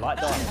 guys. I like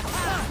dying.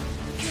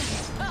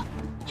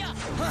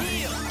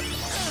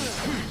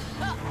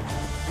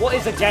 What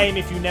is a game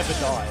if you never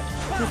die?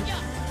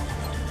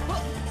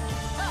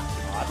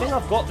 I think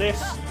I've got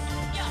this.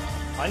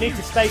 I need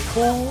to stay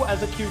cool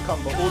as a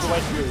cucumber all the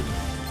way through.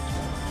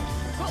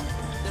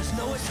 There's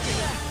no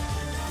escape.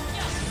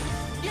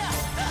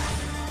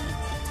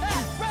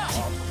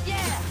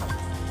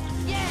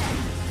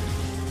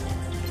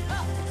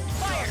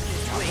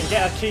 I can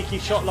get a cheeky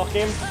shot lock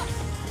him.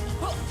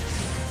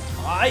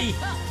 Aye!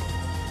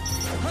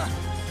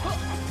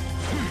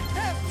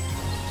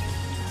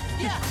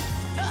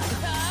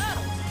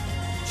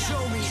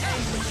 Show me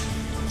anguish.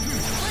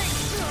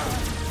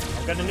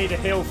 I'm gonna need a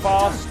heal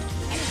fast.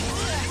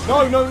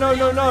 No, no, no,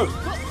 no, no.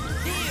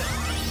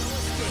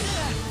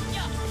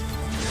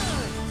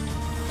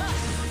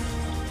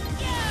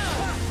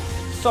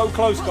 So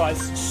close, guys.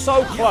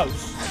 So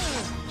close.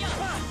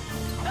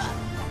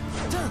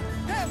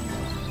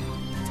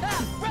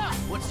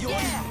 What's yours?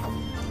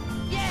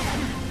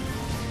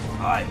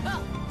 Alright.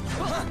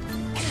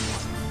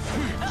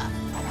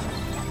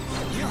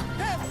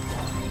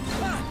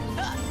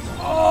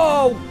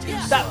 Oh,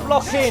 that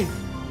blocking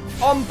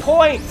on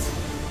point.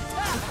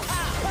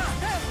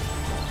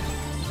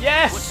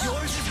 Yes.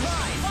 Yours is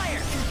mine.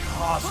 Fire.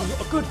 Ah, so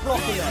a good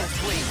block in there.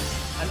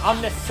 An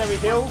unnecessary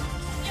heal.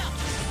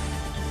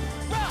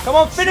 Come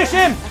on, finish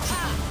him.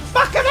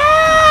 Fuck him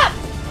up.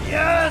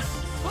 Yes.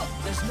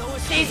 There's no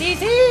escape.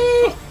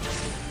 Easy.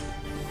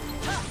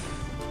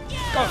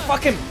 Go,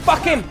 fuck him.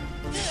 Fuck him.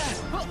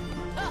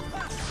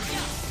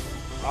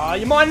 Ah,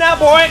 you mine now,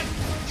 boy.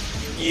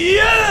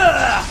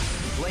 Yeah.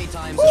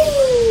 Playtime's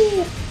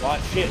Woo!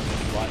 Right, shit.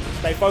 Right,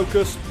 stay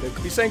focused. There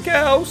could be something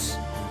else.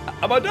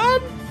 Am I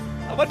done?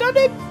 Have I done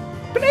it?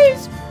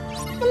 Please!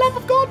 For the love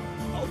of God!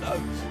 Oh no.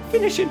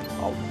 Finish him!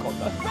 Oh God,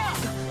 no.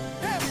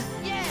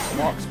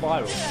 Mark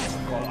Spiral.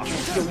 Oh God, I can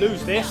still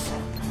lose this.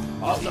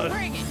 Oh no.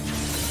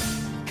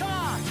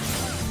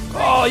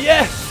 Oh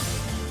yes!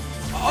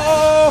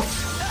 Oh!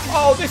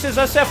 Oh, this is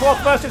a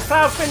Sephiroth versus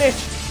Cloud finish!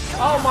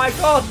 Oh my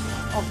God!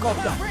 Oh God,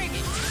 no.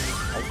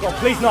 Oh God,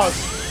 please no!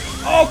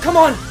 Oh, come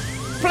on!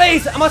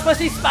 Please! Am I supposed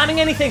to be spamming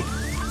anything?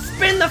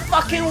 Spin the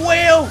fucking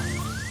wheel!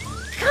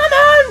 Come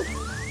on!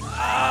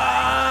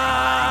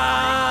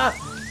 Ah!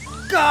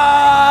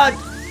 God!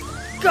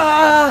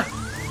 God!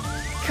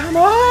 Come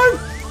on!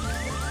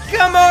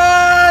 Come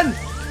on!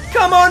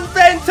 Come on,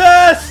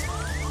 Ventus!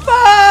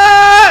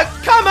 Fuck!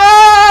 Come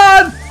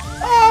on!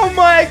 Oh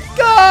my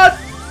God!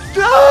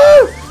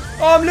 No!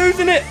 Oh, I'm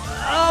losing it!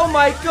 Oh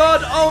my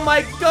God! Oh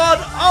my God!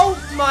 Oh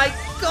my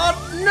God!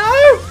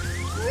 No!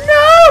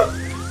 No!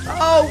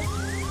 Oh!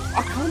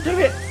 I can't do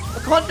it! I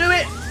can't do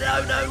it!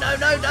 No! No! No!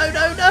 No! No!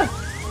 No! No!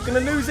 I'm gonna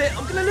lose it!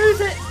 I'm gonna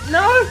lose it!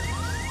 No!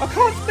 I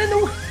can't spin the...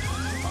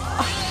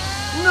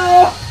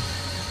 No!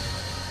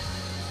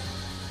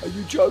 Are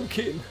you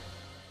joking?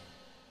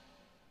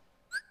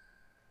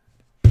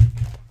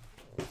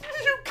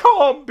 You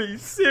can't be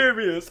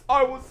serious!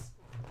 I was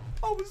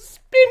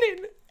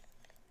spinning!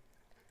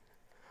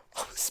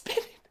 I was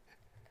spinning!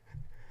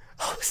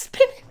 I was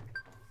spinning!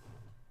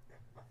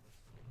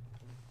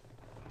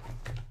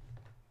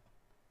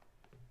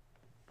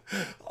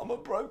 I'm a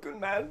broken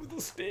man with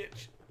a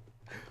stitch.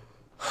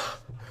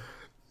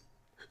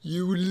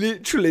 You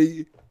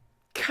literally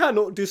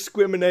cannot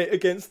discriminate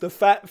against the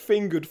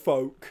fat-fingered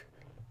folk.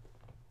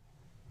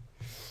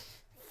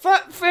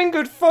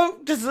 Fat-fingered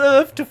folk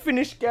deserve to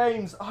finish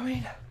games. I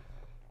mean,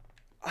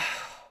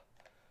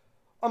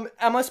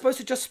 am I supposed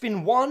to just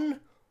spin one?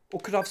 Or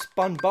could I have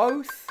spun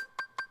both?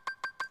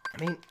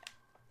 I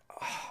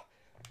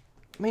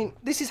mean,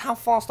 this is how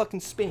fast I can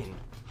spin.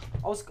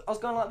 I was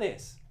going like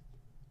this.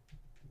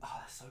 Oh,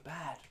 that's so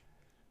bad.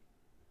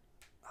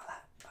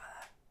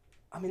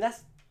 I mean, I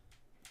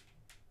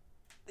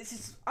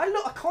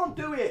can't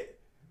do it.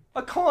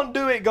 I can't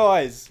do it,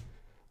 guys.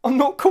 I'm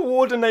not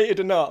coordinated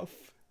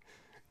enough.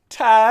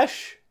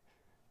 Tash,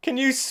 can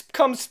you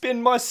come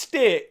spin my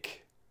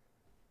stick?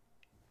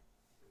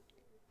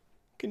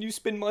 Can you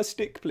spin my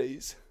stick,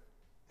 please?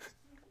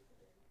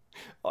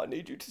 I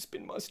need you to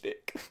spin my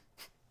stick.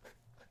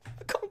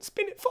 I can't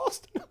spin it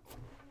fast enough.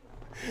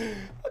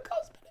 I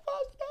can't spin it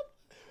fast enough.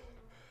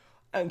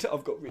 And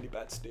I've got really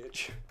bad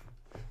stitch.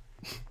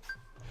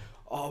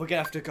 Oh, we're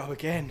gonna have to go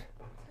again.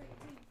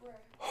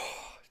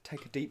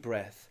 Take a deep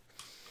breath.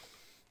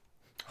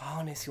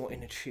 Harness your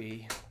inner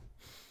chi.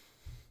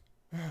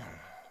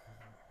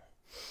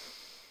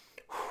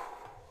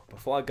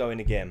 Before I go in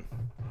again,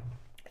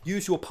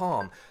 use your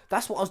palm.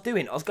 That's what I was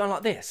doing. I was going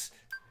like this.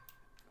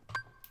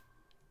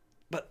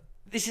 But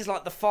this is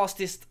like the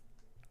fastest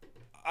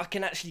I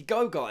can actually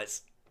go,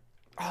 guys.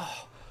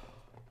 Oh,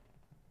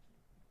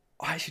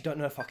 I actually don't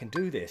know if I can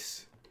do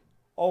this.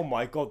 Oh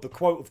my God, the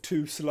quote of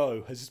too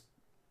slow has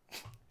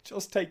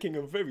just taken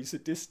a very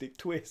sadistic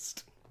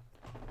twist.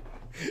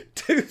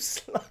 Too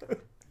slow.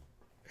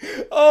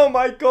 Oh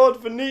my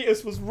God,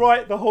 Vanitas was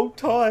right the whole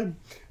time.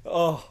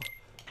 Oh,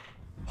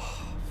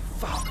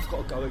 fuck, I've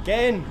got to go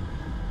again.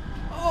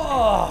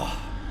 Oh.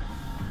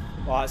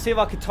 Right, see if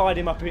I can tide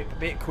him up a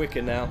bit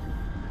quicker now.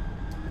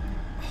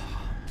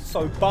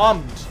 So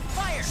bummed.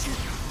 Fire!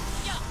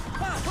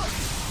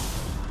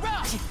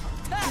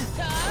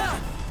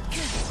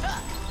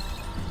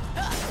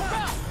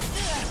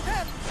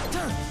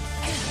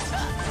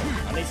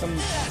 I need some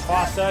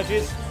fast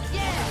surges.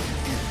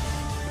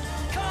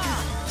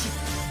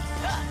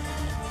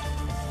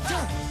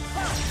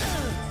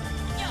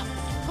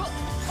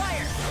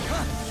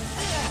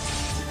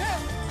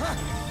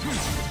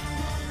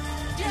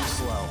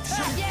 Slow.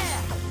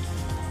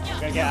 I'm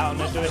gonna get out and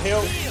then do a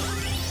heal.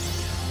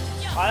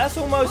 That's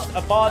almost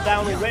a bar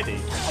down already. I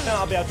think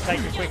I'll be able to take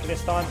it quick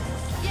this time.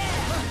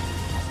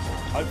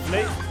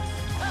 Hopefully.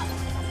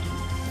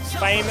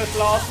 Famous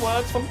last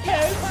words from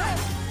Pez.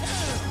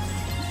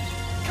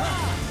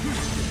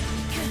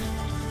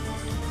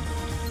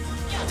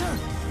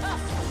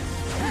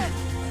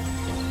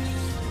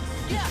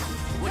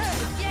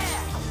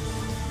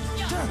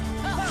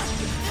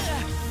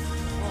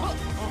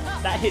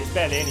 That hits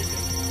barely anything.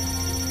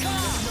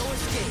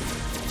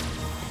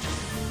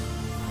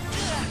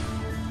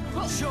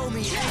 Show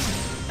me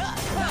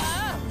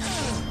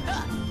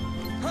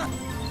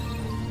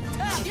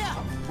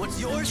what's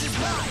yours is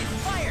mine.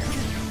 Fire.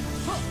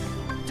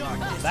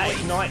 Darkness. That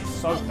ignites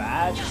so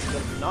bad,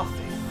 there's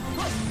nothing.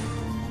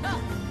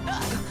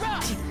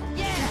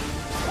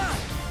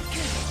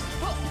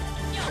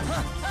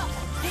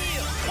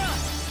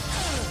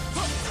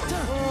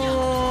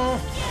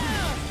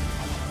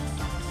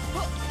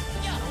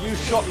 You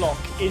shot lock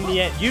in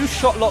the end. You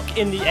shot lock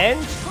in the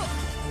end?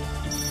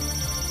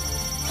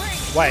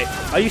 Wait,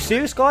 are you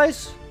serious,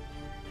 guys?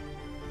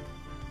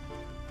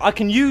 I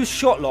can use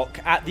shot lock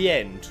at the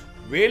end.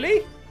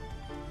 Really?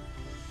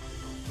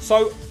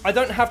 So, I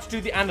don't have to do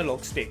the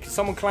analog stick.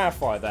 Someone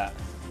clarify that.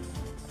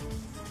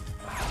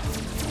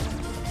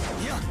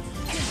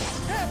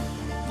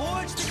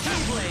 Forge the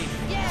keyblade.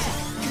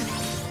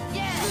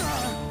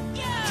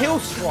 Kill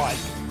strike.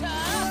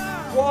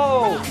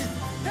 Whoa.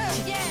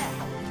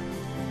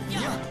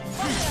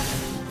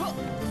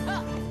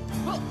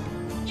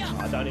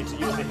 I don't need to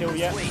use the heal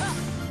yet.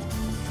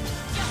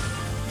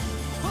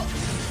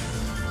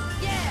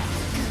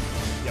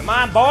 Come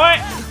on, boy.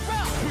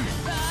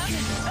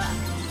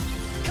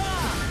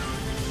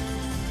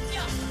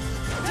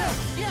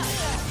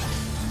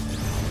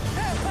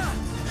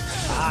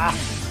 Ah,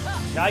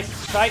 shite.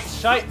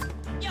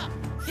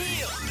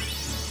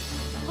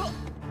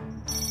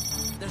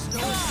 There's no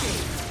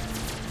escape.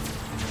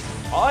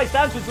 Oh, he's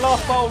down to his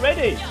last bar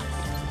already.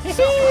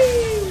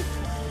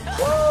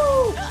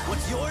 Woo!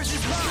 What's yours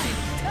is mine.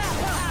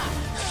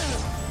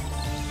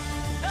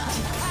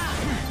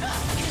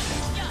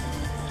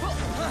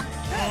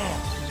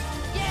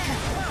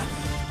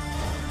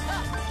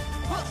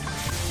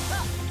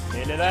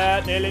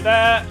 Nearly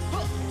there.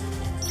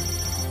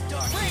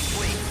 Darkness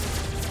waits.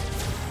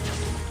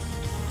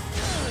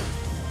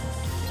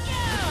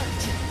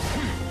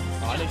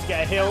 Oh, I need to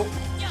get a heal.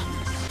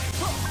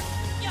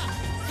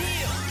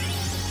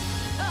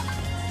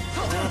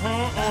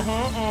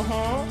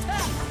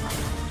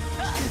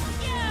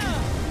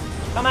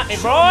 Come at me,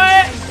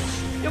 boy!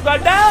 You go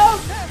down!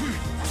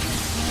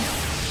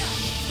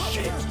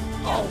 Shit.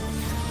 Oh.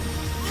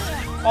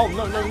 Oh,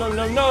 no.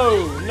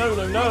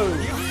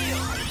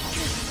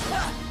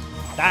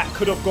 That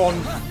could have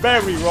gone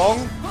very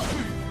wrong.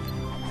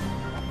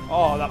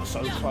 Oh, that was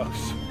so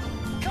close.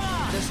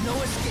 There's no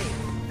escape.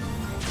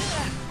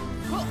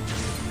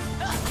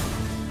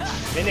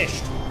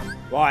 Finished.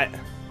 Right.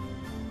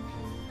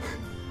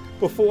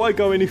 Before I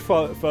go any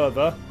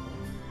further.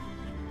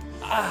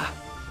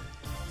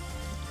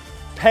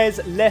 Pez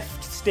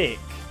left stick.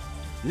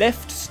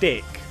 Left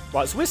stick.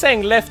 Right, so we're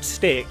saying left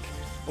stick.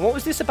 And what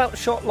was this about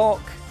shot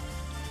lock?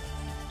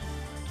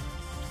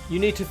 You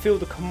need to feel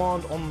the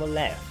command on the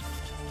left.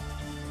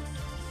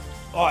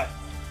 Alright.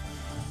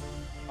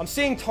 I'm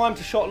seeing time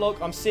to shot lock.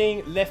 I'm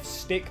seeing left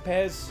stick,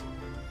 Pez.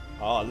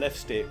 Ah, left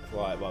stick.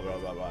 Right.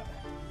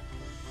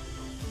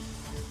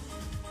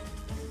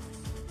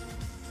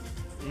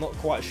 I'm not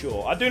quite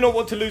sure. I do not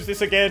want to lose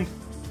this again.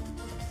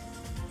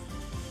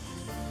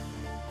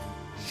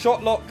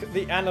 Shot lock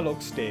the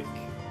analog stick.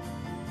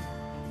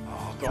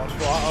 Oh gosh,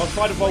 right. I'll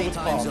try to roll with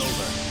palm.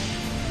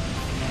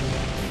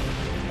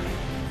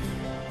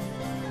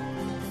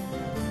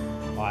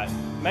 Right,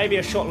 maybe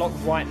a shot lock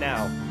right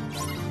now.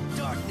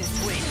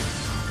 Darkness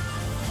waits.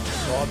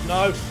 God,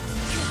 no.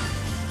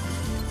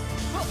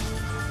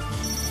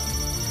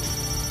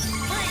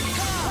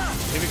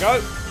 Here we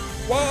go.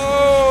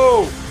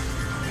 Whoa!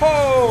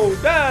 Oh,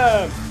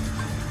 damn!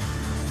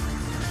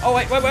 Oh,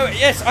 wait.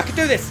 Yes, I can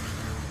do this.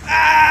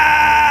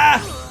 Ah!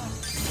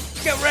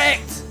 Get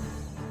wrecked!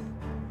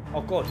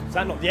 Oh, God. Is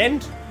that not the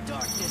end?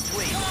 Darkness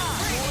waits.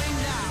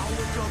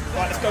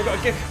 Right, let's go.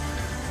 Get.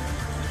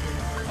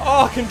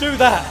 Oh, I can do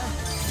that.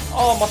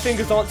 Oh, my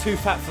fingers aren't too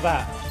fat for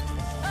that.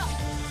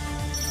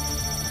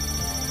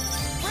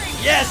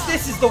 Yes,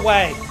 this is the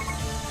way.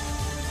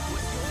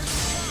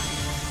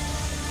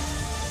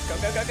 Go.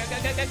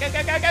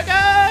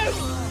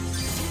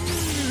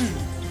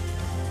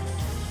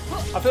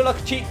 I feel like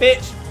a cheap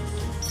bitch,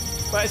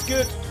 but it's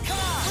good.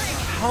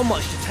 How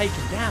much to take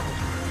him down?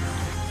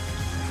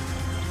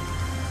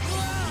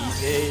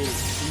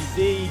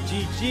 Easy,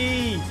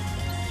 GG.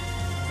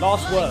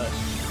 Last word.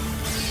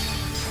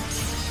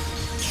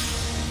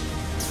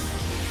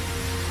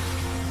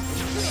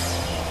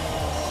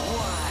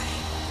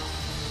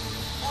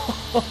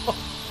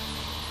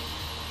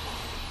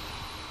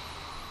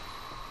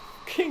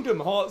 Kingdom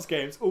Hearts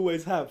games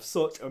always have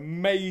such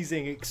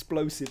amazing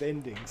explosive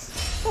endings.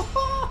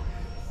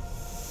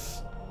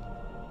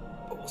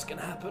 But what's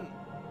gonna happen?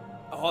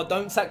 Oh,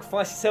 don't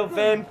sacrifice yourself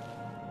then.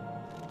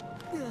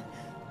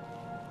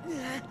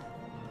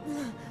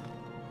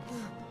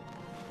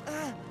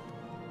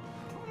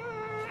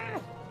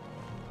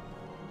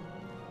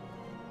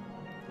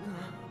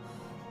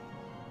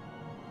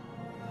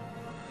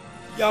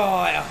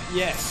 Oh,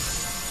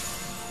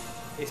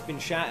 yes. It's been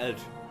shattered.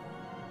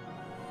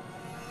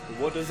 But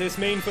what does this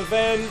mean for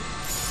Ven?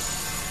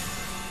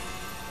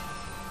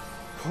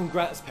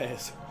 Congrats,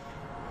 Pairs.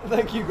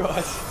 Thank you,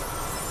 guys.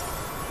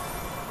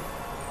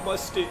 My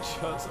stitch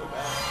hurts so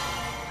bad.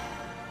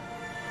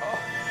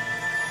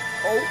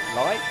 Oh,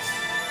 lights.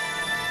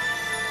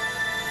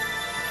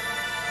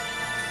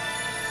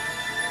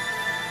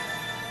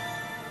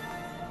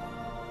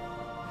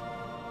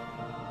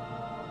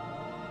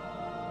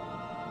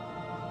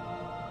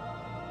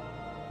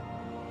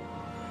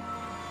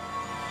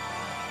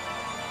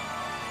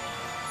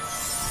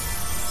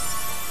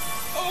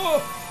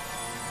 Oh!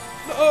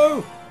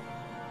 No!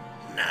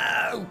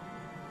 No!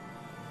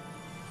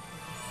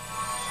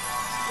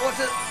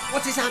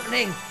 What is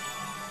happening?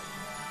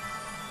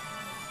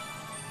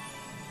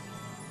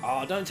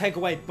 Oh, don't take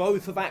away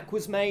both of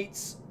Aqua's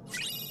mates.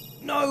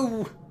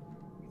 No!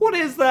 What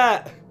is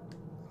that?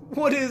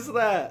 What is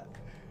that?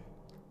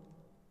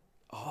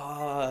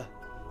 Ah,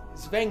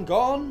 is Ven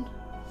gone?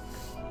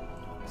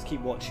 Let's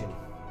keep watching.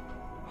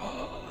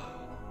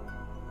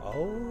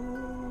 Oh,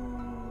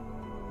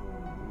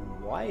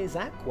 why is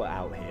Aqua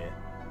out here?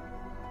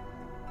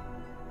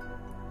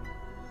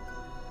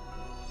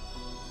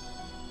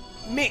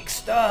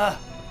 Mixter!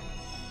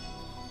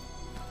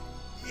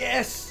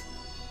 Yes!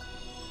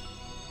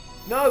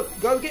 No,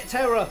 go get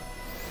Terra!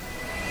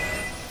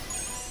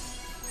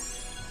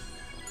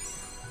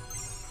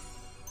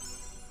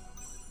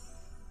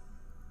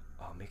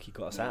 Oh, Mickey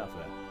got us out of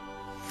there.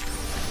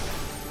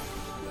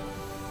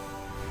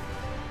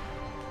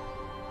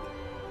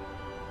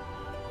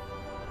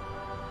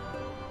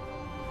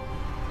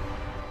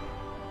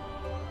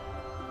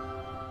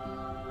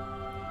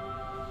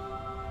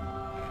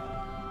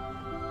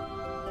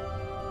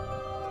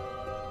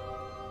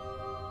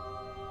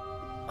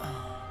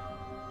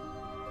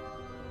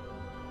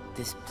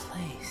 This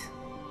place.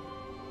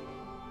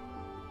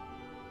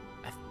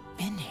 I've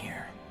been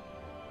here.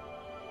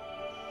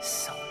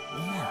 So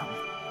warm.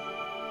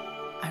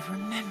 I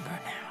remember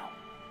now.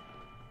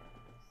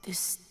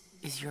 This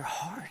is your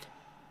heart.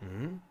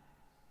 Hmm?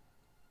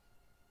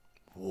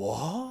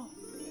 What?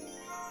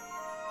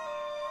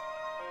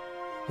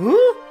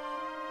 Huh?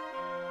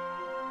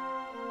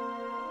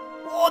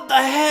 What the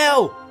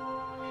hell?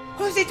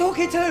 Who's he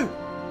talking to?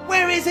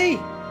 Where is he?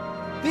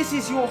 This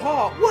is your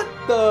heart. What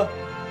the?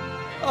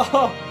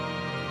 Oh.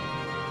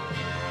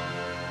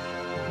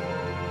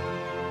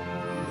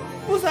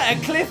 Was that a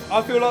cliff?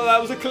 I feel like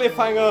that was a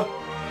cliffhanger.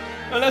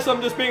 Unless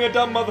I'm just being a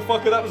dumb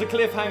motherfucker, that was a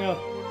cliffhanger.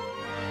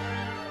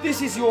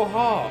 This is your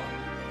heart.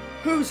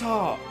 Whose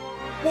heart?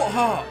 What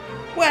heart?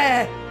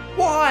 Where?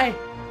 Why?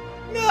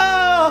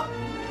 No!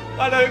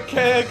 I don't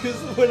care, because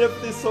whenever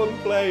this song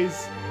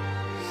plays.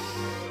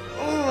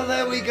 Oh,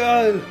 there we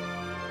go.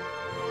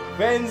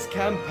 Ven's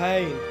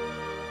campaign.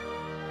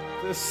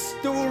 The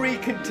story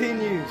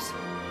continues.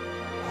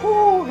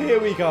 Oh,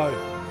 here we go.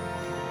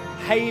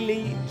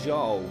 Haley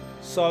Joel.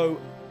 So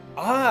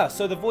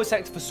the voice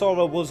actor for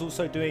Sora was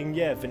also doing,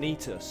 yeah,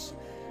 Vanitas.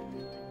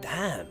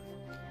 Damn.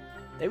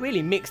 They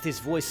really mixed his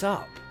voice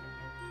up.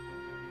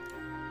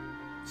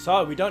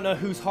 So, we don't know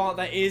whose heart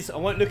that is. I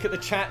won't look at the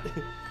chat.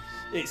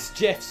 It's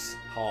Jeff's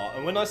heart.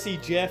 And when I see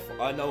Jeff,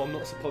 I know I'm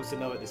not supposed to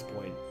know at this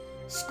point.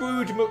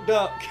 Scrooge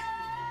McDuck.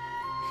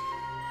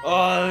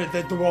 Oh,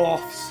 the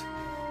dwarfs.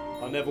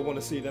 I never want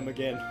to see them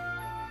again.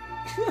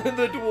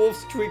 The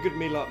dwarfs triggered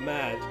me like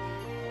mad.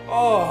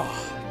 Oh,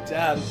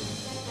 damn.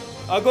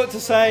 I got to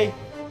say,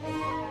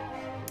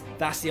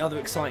 that's the other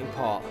exciting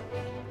part.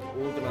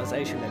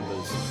 Organisation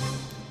members.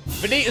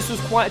 Vanitas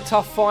was quite a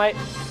tough fight,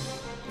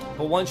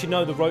 but once you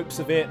know the ropes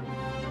of it,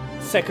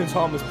 second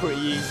time was pretty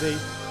easy.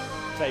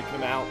 Taking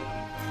them out.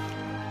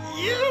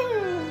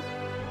 Yeah!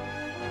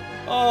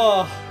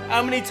 Oh,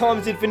 how many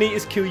times did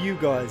Vanitas kill you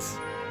guys?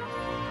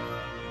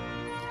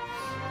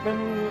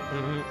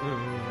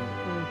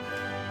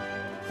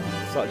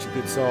 Such a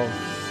good song.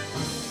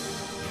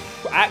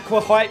 Aqua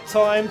hype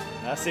time.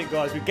 That's it,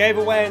 guys. We gave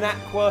away an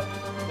Aqua.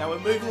 Now we're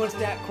moving on to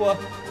the Aqua.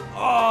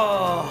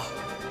 Oh.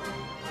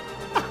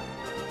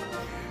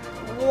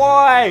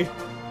 Why?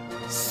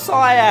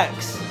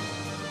 Syax.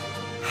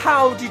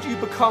 How did you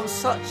become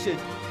such a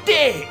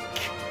dick?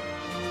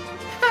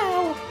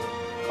 How?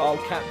 Oh,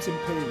 Captain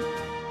Pete.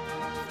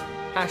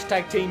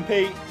 Hashtag Team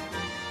Pete.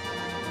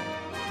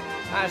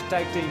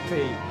 Hashtag Team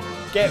Pete.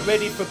 Get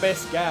ready for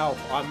best gal.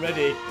 I'm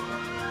ready.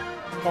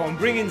 Come on,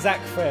 bring in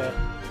Zach Fair.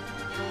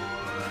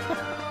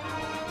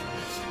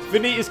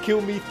 Vanitas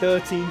killed me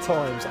 13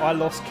 times. I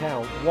lost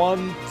count.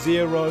 1,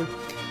 0,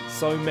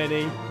 so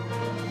many.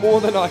 More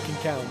than I can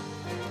count.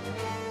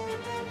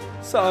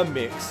 So a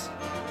mix.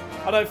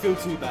 I don't feel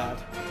too bad.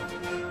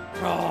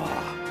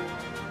 Oh.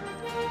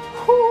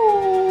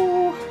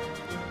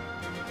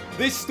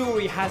 This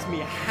story has me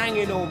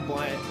hanging on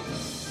by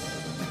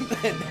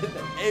the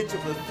edge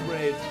of the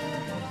thread.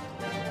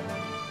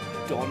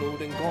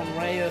 Donald and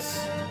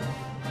Gonrayus.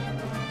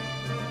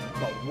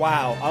 But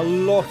wow, a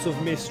lot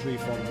of mystery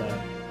from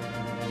there.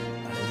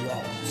 A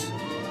lot.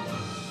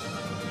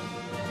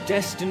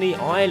 Destiny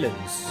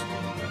Islands.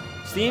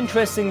 It's the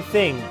interesting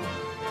thing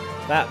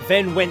that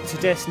Ven went to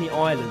Destiny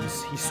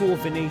Islands. He saw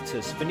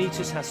Vanitas.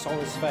 Vanitas has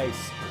Sora's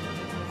face.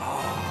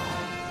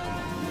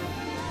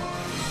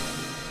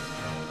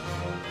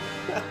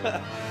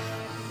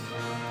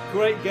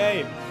 Great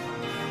game.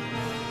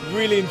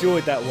 Really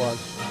enjoyed that one.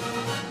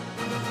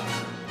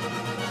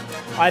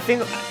 I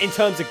think in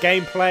terms of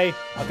gameplay,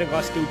 I think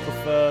I still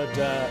preferred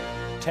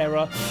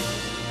Terra.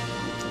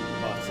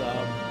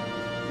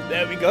 But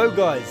there we go,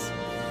 guys.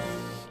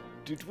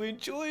 Did we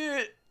enjoy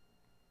it?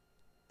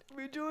 Did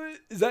we enjoy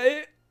it? Is that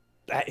it?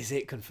 That is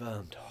it,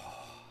 confirmed.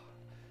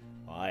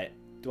 Alright,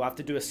 do I have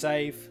to do a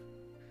save?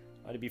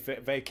 I need to be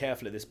very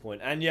careful at this point.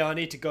 And yeah, I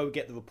need to go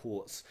get the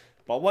reports.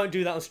 But I won't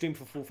do that on stream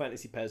for Full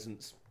Fantasy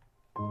Peasants.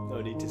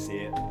 No need to see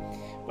it.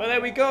 Well, there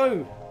we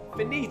go.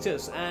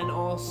 Vanitas, and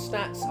our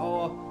stats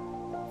are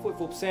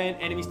 44%.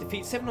 Enemies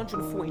defeat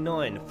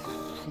 749.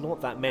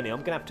 Not that many. I'm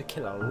going to have to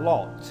kill a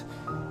lot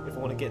if I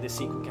want to get this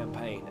secret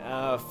campaign.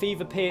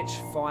 Fever Pitch,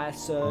 Fire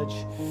Surge,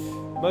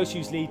 most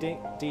used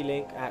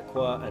D-Link,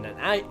 Aqua, and an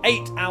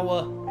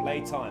 8-hour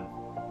playtime.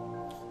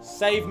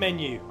 Save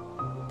menu.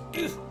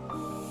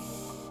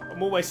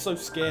 I'm always so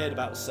scared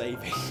about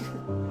saving.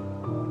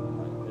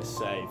 Let's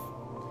save.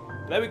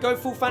 There we go,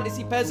 Full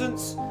Fantasy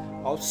Peasants.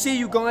 I'll see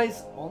you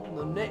guys on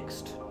the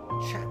next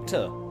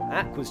chapter,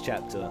 Aqua's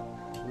chapter.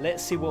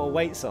 Let's see what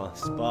awaits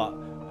us, but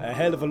a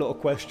hell of a lot of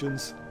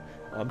questions.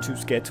 I'm too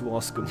scared to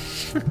ask them.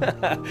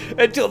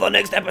 Until the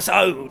next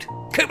episode,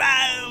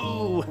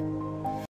 Kumo!